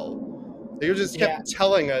tell. They just kept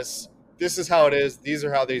telling us this is how it is. These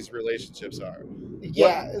are how these relationships are.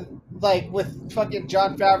 Yeah, like with fucking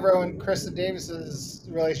Jon Favreau and Kristen Davis's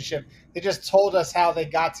relationship, they just told us how they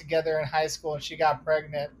got together in high school and she got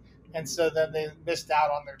pregnant, and so then they missed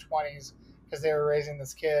out on their 20s because they were raising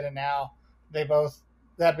this kid, and now they both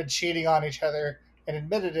have been cheating on each other and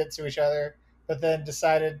admitted it to each other, but then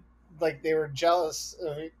decided like they were jealous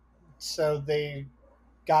of it, so they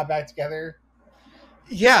got back together.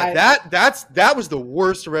 Yeah, that was the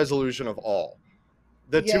worst resolution of all.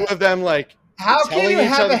 The two of them like. How can you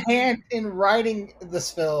have a hand in writing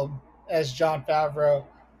this film as Jon Favreau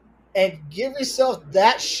and give yourself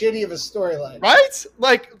that shitty of a storyline? Right?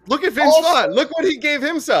 Like, look at Vince Vaughn. Look what he gave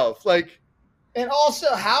himself. Like, and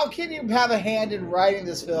also, how can you have a hand in writing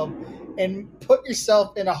this film and put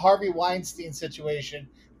yourself in a Harvey Weinstein situation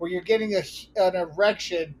where you're getting an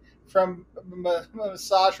erection from a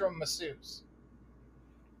massage from a masseuse?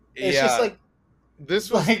 It's just like.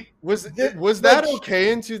 This was like, was that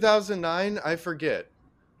okay in 2009? I forget.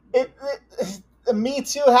 Me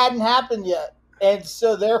Too hadn't happened yet, and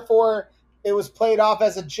so therefore it was played off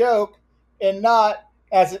as a joke and not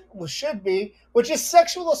as it should be, which is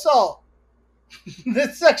sexual assault.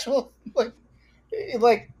 That's sexual,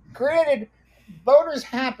 like granted, boners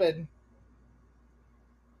happen,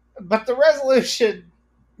 but the resolution.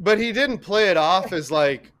 But he didn't play it off as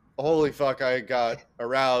like, holy fuck, I got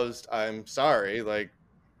aroused. I'm sorry. Like,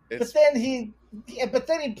 but then he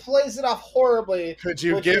plays it off horribly. Could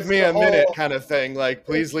you give me a minute, kind of thing? Like,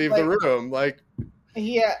 please leave the room. Like,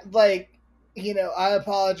 yeah, like, I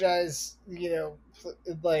apologize.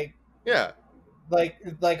 Like, yeah,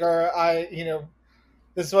 or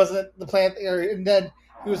this wasn't the plan. And then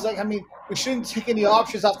he was like, I mean, we shouldn't take any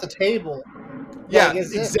options off the table. Yeah,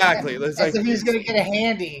 exactly. As if he's gonna get a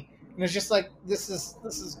handy. And it's just like, this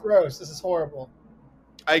is gross. This is horrible.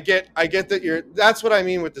 I get that that's what I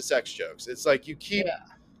mean with the sex jokes. It's like you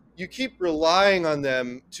keep relying on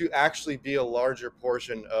them to actually be a larger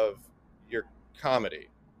portion of your comedy.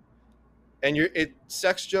 And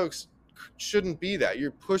sex jokes shouldn't be that.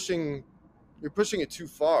 You're pushing it too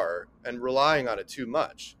far and relying on it too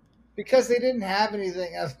much. Because they didn't have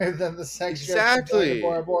anything other than the sex jokes to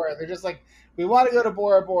Bora Bora. They're just like, we want to go to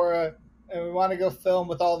Bora Bora and we want to go film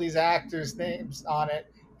with all these actors' names on it,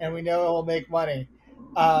 and we know it will make money.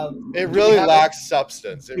 It really lacks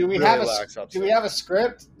substance. Do we have a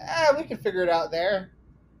script? We can figure it out there.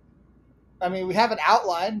 I mean, we have an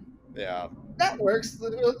outline. Yeah, that works.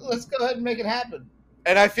 Let's go ahead and make it happen.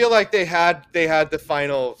 And I feel like they had the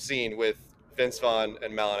final scene with Vince Vaughn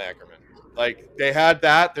and Malin Ackerman. Like, they had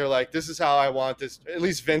that. They're like, this is how I want this. At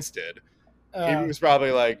least Vince did. He was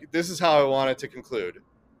probably like, this is how I want it to conclude.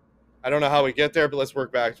 I don't know how we get there, but let's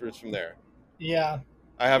work backwards from there. Yeah.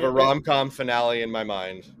 I have a rom-com finale in my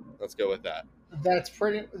mind. Let's go with that. That's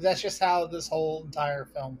just how this whole entire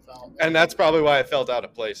film felt. And that's probably why it felt out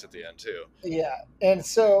of place at the end, too. Yeah. And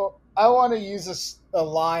so I want to use a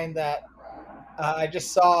line that I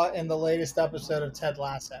just saw in the latest episode of Ted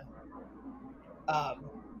Lasso,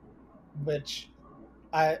 which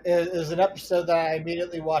is an episode that I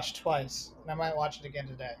immediately watched twice, and I might watch it again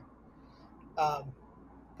today.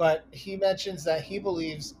 But he mentions that he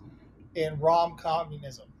believes in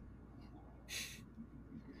rom-communism.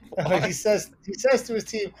 He says to his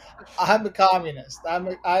team, "I'm a communist.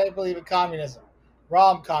 I believe in communism,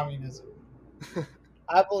 rom-communism.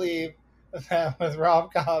 I believe that with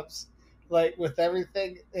rom-coms, like with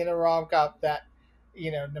everything in a rom-com, that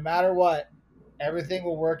no matter what, everything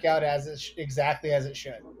will work out exactly as it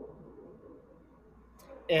should."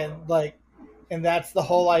 And that's the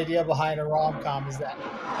whole idea behind a rom-com, is that.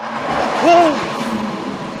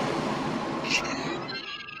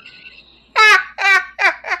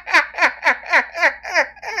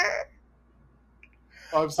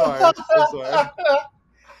 I'm sorry.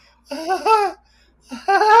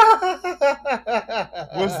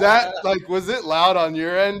 Was it loud on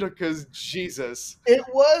your end? Because Jesus. It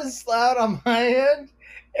was loud on my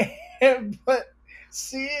end, but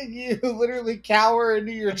seeing you literally cower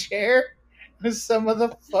into your chair was some of the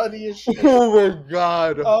funniest shit. Oh my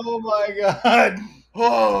God. Oh my God.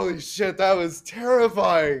 Holy shit, that was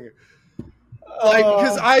terrifying. Like,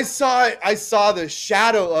 because I saw the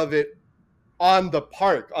shadow of it on the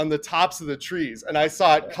park, on the tops of the trees, and I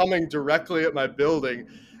saw it coming directly at my building.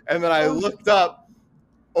 And then I looked up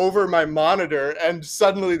over my monitor, and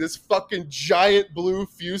suddenly this fucking giant blue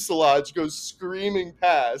fuselage goes screaming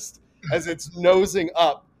past as it's nosing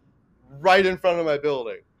up right in front of my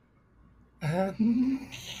building.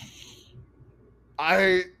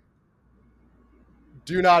 I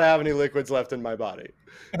do not have any liquids left in my body.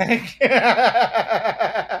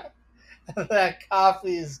 That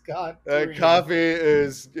coffee is gone. That coffee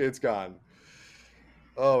it's gone.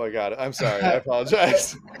 Oh my God. I'm sorry. I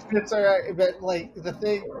apologize. It's all right. But like the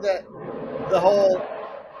thing that the whole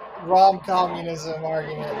rom-communism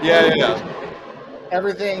argument. Yeah.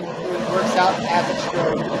 Everything works out as it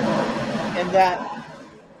should. And that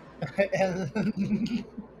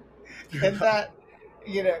and that,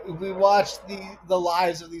 you know, we watch the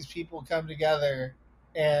lives of these people come together,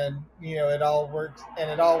 and you know it all works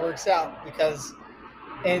out because,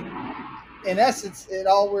 in essence, it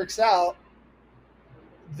all works out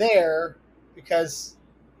there because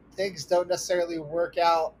things don't necessarily work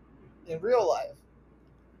out in real life.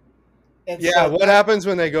 And yeah, so what happens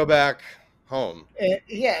when they go back home? And,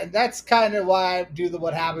 yeah, that's kind of why I do the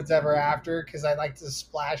What Happens Ever After, because I like to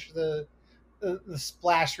splash the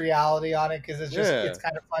splash reality on it, because it's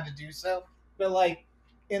kind of fun to do so. But like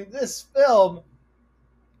in this film,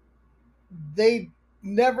 they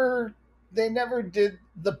never did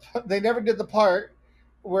the part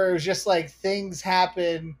where it was just like things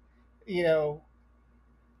happen, you know,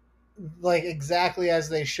 like exactly as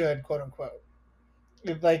they should, quote unquote.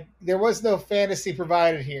 Like there was no fantasy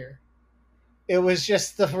provided here. It was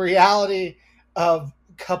just the reality of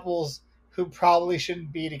couples who probably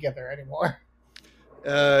shouldn't be together anymore.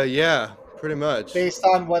 Yeah, pretty much. Based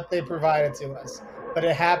on what they provided to us. But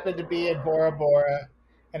it happened to be in Bora Bora,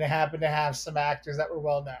 and it happened to have some actors that were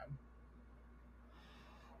well known.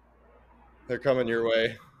 They're coming your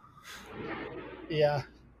way. Yeah.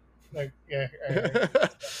 Like, yeah.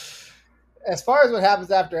 As far as What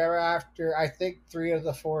Happens After, I think 3 of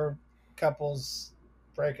the 4 couples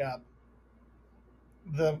break up.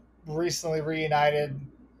 The recently reunited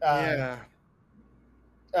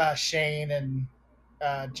Shane and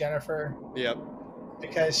Jennifer. Yep.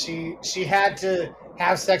 Because she had to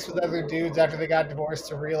have sex with other dudes after they got divorced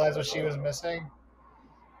to realize what she was missing.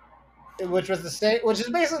 Which is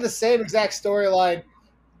basically the same exact storyline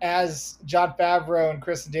as Jon Favreau and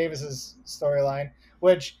Kristen Davis's storyline.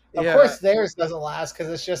 Which of course theirs doesn't last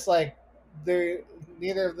because it's just like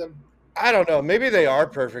neither of them. I don't know. Maybe they are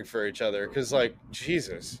perfect for each other because, like,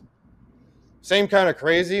 Jesus, same kind of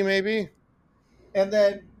crazy, maybe. And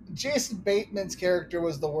then Jason Bateman's character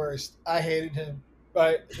was the worst. I hated him,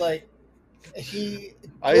 but like I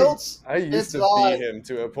used to beat him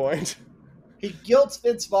to a point. He guilts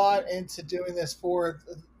Vince Vaughn into doing this for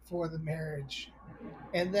the marriage,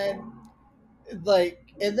 and then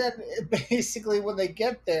basically when they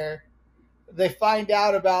get there, they find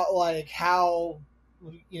out about like how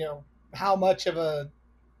much of a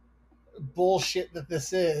bullshit that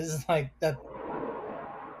this is, like that,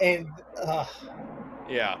 and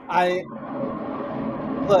yeah. I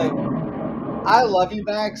love you,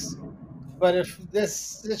 Max, but if this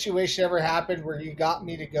situation ever happened where you got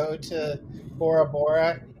me to go to Bora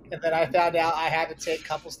Bora and then I found out I had to take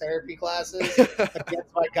couples therapy classes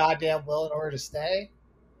against my goddamn will in order to stay,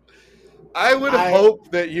 I would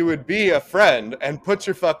hope that you would be a friend and put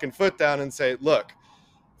your fucking foot down and say, look,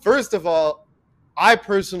 first of all, I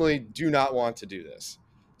personally do not want to do this.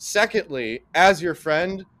 Secondly, as your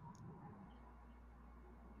friend,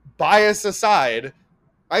 bias aside,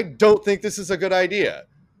 I don't think this is a good idea.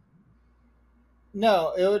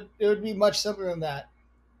 No, it would be much simpler than that.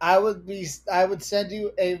 I would send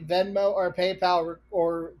you a Venmo or PayPal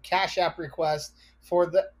or Cash App request for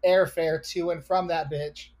the airfare to and from that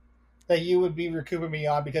bitch that you would be recouping me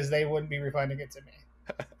on because they wouldn't be refunding it to me.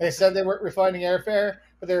 They said they weren't refunding airfare,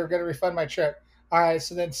 but they were going to refund my trip. All right,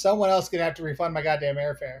 so then someone else going to have to refund my goddamn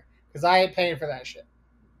airfare because I ain't paying for that shit.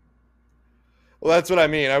 Well, that's what I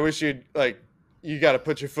mean. I wish you got to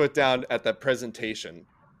put your foot down at that presentation.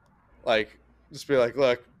 Like, just be like,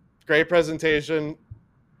 look, great presentation.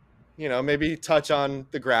 You know, maybe touch on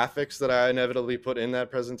the graphics that I inevitably put in that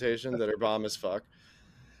presentation that are bomb as fuck.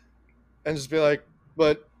 And just be like,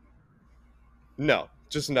 but no,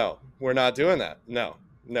 just no, we're not doing that. No,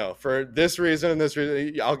 for this reason and this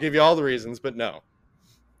reason. I'll give you all the reasons, but no.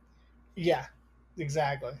 Yeah,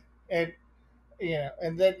 exactly. And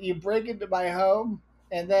and then you break into my home,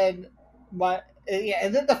 and then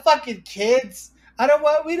and then the fucking kids. We don't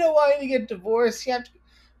want you to get divorced. You have to.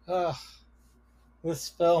 Ugh, this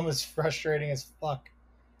film is frustrating as fuck.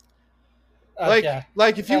 Okay.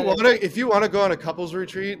 Like if you want to go on a couples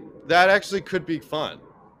retreat, that actually could be fun.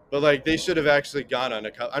 But like they should have actually gone on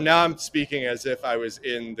now I'm speaking as if I was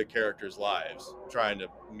in the characters' lives trying to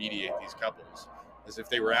mediate these couples, as if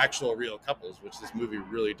they were actual real couples, which this movie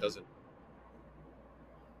really doesn't.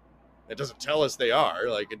 It doesn't tell us they are.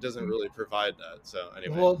 Like it doesn't really provide that. So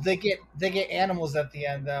anyway. Well, they get animals at the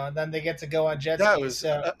end though, and then they get to go on jet skis.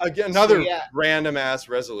 That was again another random ass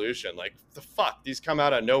resolution. Like the fuck, these come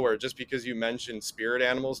out of nowhere just because you mentioned spirit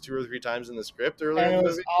animals 2 or 3 times in the script earlier. And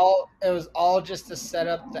it was all just to set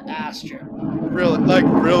up the Astra.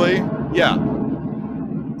 Really? Yeah.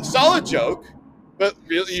 Solid joke, but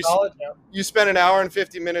really, you spent an hour and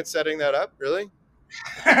 50 minutes setting that up. Really?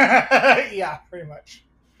 Yeah, pretty much.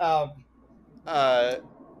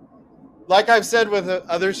 Like I've said with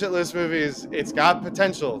other shitless movies, it's got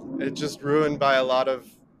potential. It's just ruined by a lot of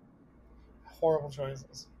horrible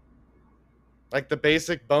choices. Like the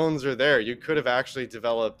basic bones are there. You could have actually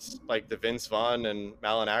developed like the Vince Vaughn and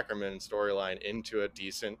Malin Ackerman storyline into a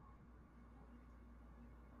decent,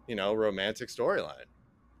 romantic storyline.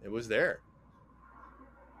 It was there.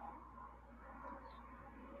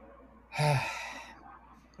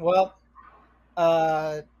 Well,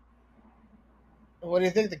 what do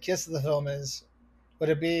you think the kiss of the film is? Would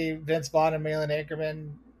it be Vince Vaughn and Malin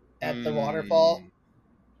Ackerman at the waterfall?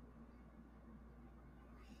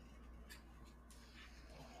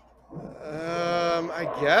 I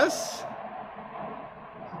guess.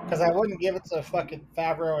 Because I wouldn't give it to fucking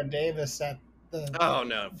Favreau and Davis at the. Oh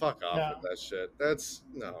no! Fuck off with that shit. That's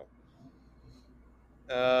no.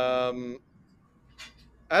 I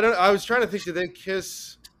don't. I was trying to think. Did they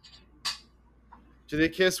kiss? Do they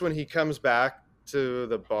kiss when he comes back to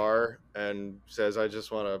the bar and says, "I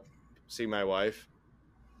just want to see my wife,"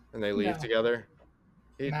 and they leave together?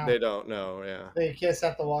 They don't know. Yeah. They kiss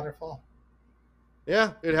at the waterfall.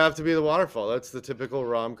 Yeah, it'd have to be the waterfall. That's the typical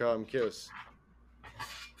rom-com kiss.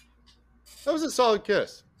 That was a solid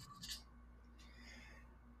kiss.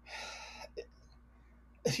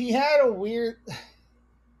 He had a weird.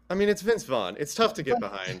 I mean, it's Vince Vaughn. It's tough to get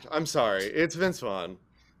behind. I'm sorry, it's Vince Vaughn.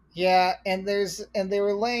 Yeah, and they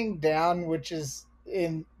were laying down, which is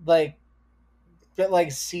in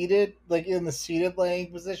seated, like in the seated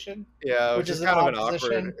laying position. Yeah, which is kind of an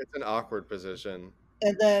awkward. It's an awkward position.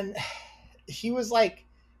 And then he was like,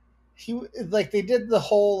 they did the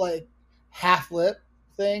whole like half lip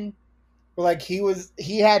thing, where like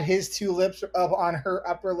he had his 2 lips up on her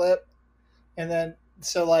upper lip, and then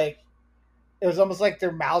so like it was almost like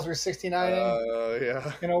their mouths were 69ing.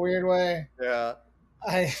 Yeah. In a weird way. Yeah.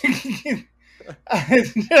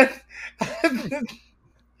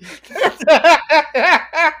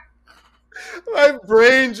 My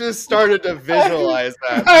brain just started to visualize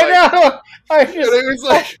that. I know. It was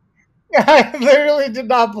like I literally did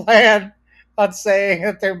not plan on saying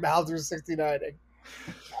that their mouths were 69ing.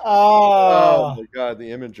 Oh my god, the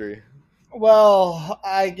imagery. Well,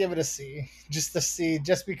 I give it a C. Just a C,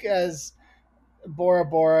 just because Bora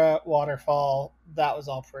Bora waterfall, that was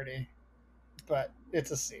all pretty. But it's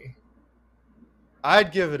a C.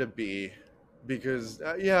 I'd give it a B because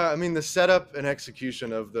I mean the setup and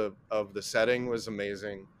execution of the setting was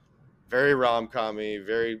amazing. Very rom-com-y,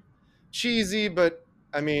 very cheesy, but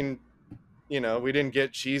I mean, we didn't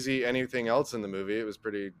get cheesy anything else in the movie. It was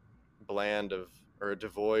pretty bland or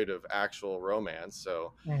devoid of actual romance.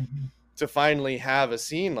 So to finally have a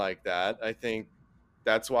scene like that, I think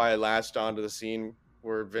that's why I latched onto the scene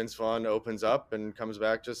where Vince Vaughn opens up and comes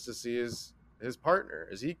back just to see his partner,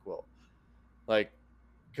 his equal. Like,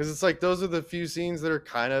 because it's like those are the few scenes that are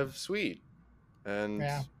kind of sweet. And,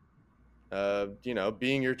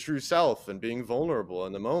 being your true self and being vulnerable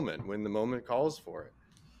in the moment when the moment calls for it.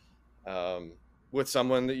 With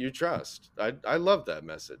someone that you trust. I love that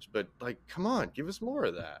message. But, like, come on, give us more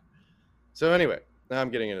of that. So anyway, now I'm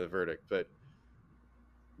getting into the verdict. But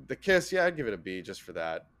the kiss, I'd give it a B just for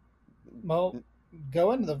that. Well,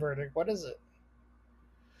 go into the verdict. What is it?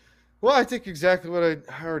 Well, I think exactly what I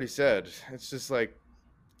already said. It's just like,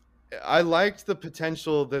 I liked the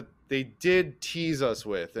potential that they did tease us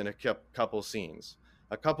with in a couple scenes.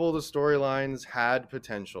 A couple of the storylines had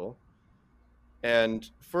potential. And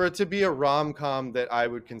for it to be a rom-com that I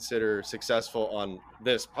would consider successful on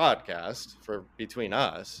this podcast, for between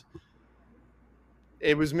us,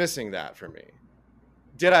 it was missing that for me.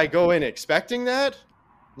 Did I go in expecting that?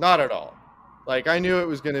 Not at all. Like, I knew it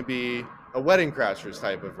was going to be a Wedding Crashers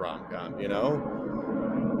type of rom-com, you know?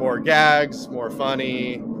 More gags, more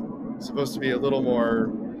funny, supposed to be a little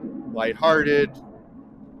more lighthearted.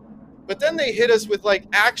 But then they hit us with, like,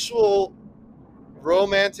 actual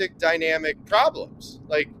romantic dynamic problems.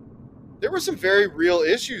 Like, there were some very real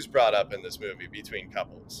issues brought up in this movie between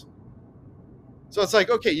couples. So it's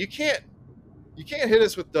like, okay, you can't hit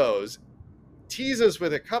us with those. Tease us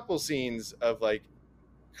with a couple scenes of, like,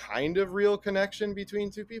 kind of real connection between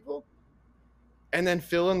two people, and then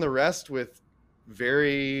fill in the rest with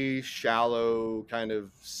very shallow, kind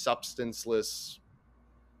of substanceless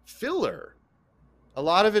filler. A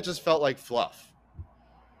lot of it just felt like fluff.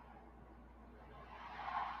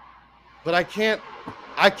 But I can't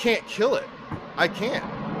kill it. I can't.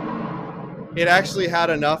 It actually had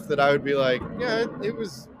enough that I would be like, yeah, it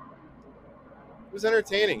was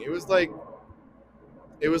entertaining. It was like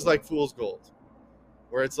Fool's Gold,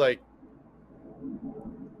 where it's like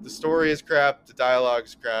the story is crap, the dialogue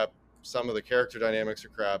is crap, some of the character dynamics are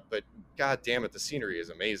crap, but god damn it, the scenery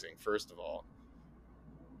is amazing. First of all,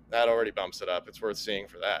 that already bumps it up. It's worth seeing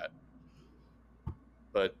for that.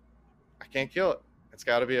 But I can't kill it. It's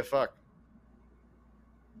got to be a fuck.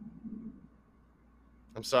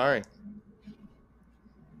 I'm sorry.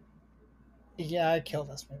 Yeah, I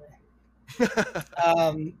killed this movie.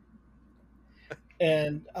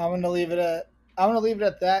 And I'm gonna leave it at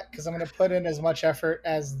that because I'm gonna put in as much effort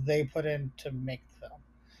as they put in to make the film.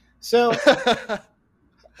 So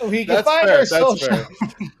we can find our socials.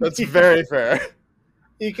 That's very fair.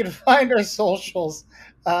 You can find our socials.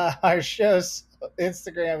 Our show's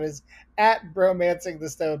Instagram is at Bromancing the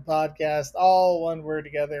Stone Podcast, all one word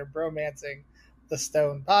together. Bromancing the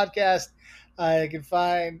Stone Podcast. You can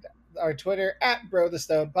find our Twitter at Bro the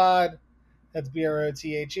Stone Pod. That's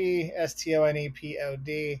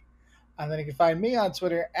BROTHESTONEPOD. And then you can find me on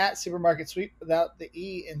Twitter at Supermarket Sweep without the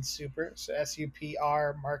E in super. So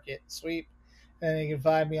SUPR Market Sweep. And then you can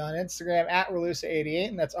find me on Instagram at Relusa88,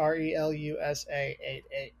 and that's RELUSA88.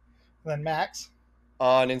 And then Max.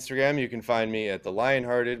 On Instagram, you can find me at The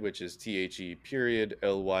Lionhearted, which is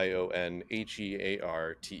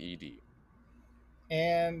THE.LYONHEARTED.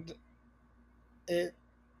 And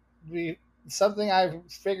something I've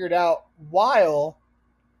figured out while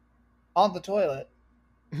on the toilet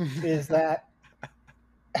is that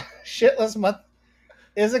Shitless Month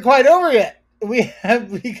isn't quite over yet.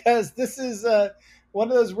 Because this is one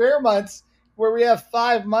of those rare months where we have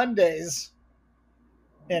 5 Mondays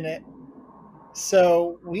in it.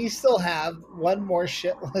 So we still have one more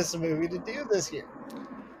shitless movie to do this year.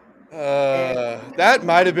 That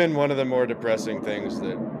might have been one of the more depressing things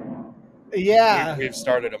that we've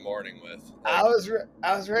started a morning with. Like, I was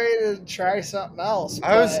ready to try something else.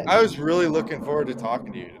 I was really looking forward to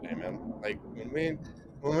talking to you today, man. Like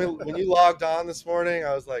when you logged on this morning,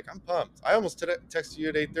 I was like, I'm pumped. I almost texted you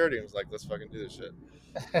at 8:30 and was like, let's fucking do this shit.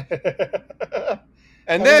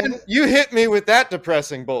 And then you hit me with that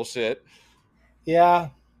depressing bullshit. Yeah.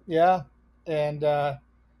 And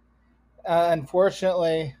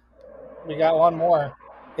unfortunately, we got one more.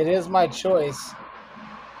 It is my choice.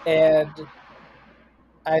 And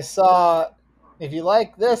I saw, if you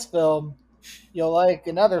like this film, you'll like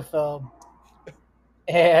another film.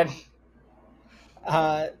 And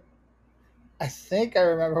I think I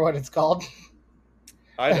remember what it's called.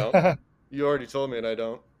 I don't. You already told me and I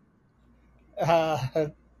don't.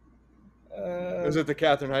 Is it the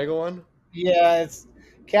Katherine Heigl one? Yeah, it's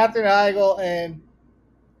Katherine Heigl and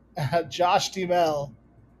Josh Duhamel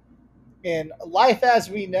in Life as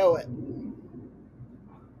We Know It.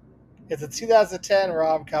 It's a 2010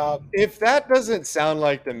 rom-com. If that doesn't sound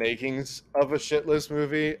like the makings of a shitless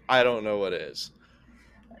movie, I don't know what is.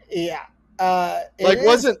 Yeah.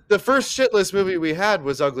 Wasn't the first shitless movie we had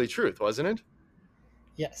was Ugly Truth, wasn't it?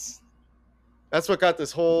 Yes. That's what got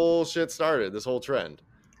this whole shit started, this whole trend.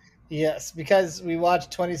 Yes, because we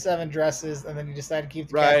watched 27 Dresses, and then you decided to keep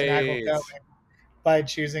the Katherine Heigl going by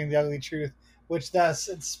choosing The Ugly Truth, which thus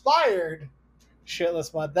inspired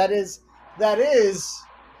Shitless Month. That is,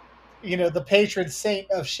 the patron saint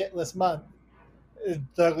of Shitless Month,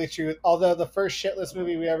 The Ugly Truth. Although the first shitless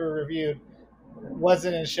movie we ever reviewed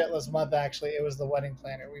wasn't in Shitless Month, actually. It was The Wedding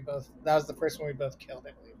Planner. That was the first one we both killed,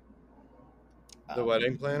 I believe. The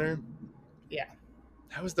Wedding Planner? Yeah.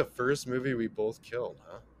 That was the first movie we both killed,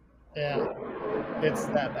 huh? Yeah. It's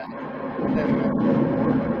that bad.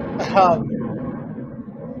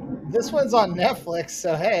 This one's on Netflix,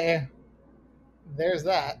 so hey, there's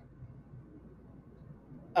that.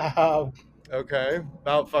 Okay,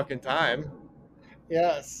 about fucking time.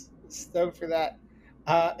 Yes, stoked for that.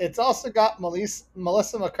 It's also got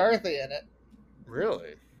Melissa McCarthy in it.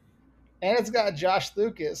 Really? And it's got Josh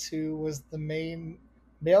Lucas, who was the main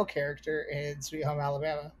male character in Sweet Home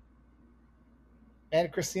Alabama.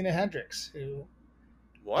 And Christina Hendricks, who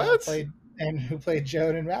played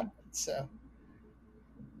Joan in Mad Men. So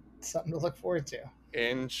something to look forward to.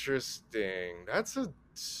 Interesting. That's a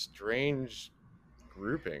strange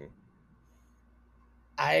grouping.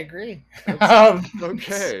 I agree.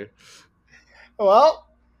 Okay. Well,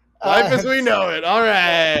 life as we know it. All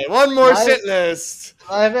right, one more shit list.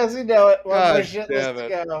 Life as we know it. One more shit list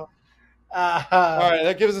to go. All right,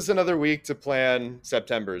 that gives us another week to plan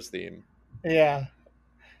September's theme. Yeah.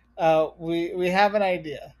 We have an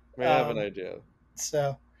idea. We have an idea.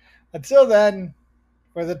 So, until then,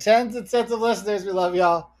 for the tens and tens of listeners, we love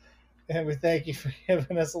y'all, and we thank you for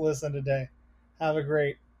giving us a listen today. Have a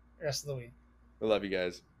great rest of the week. We love you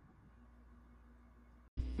guys.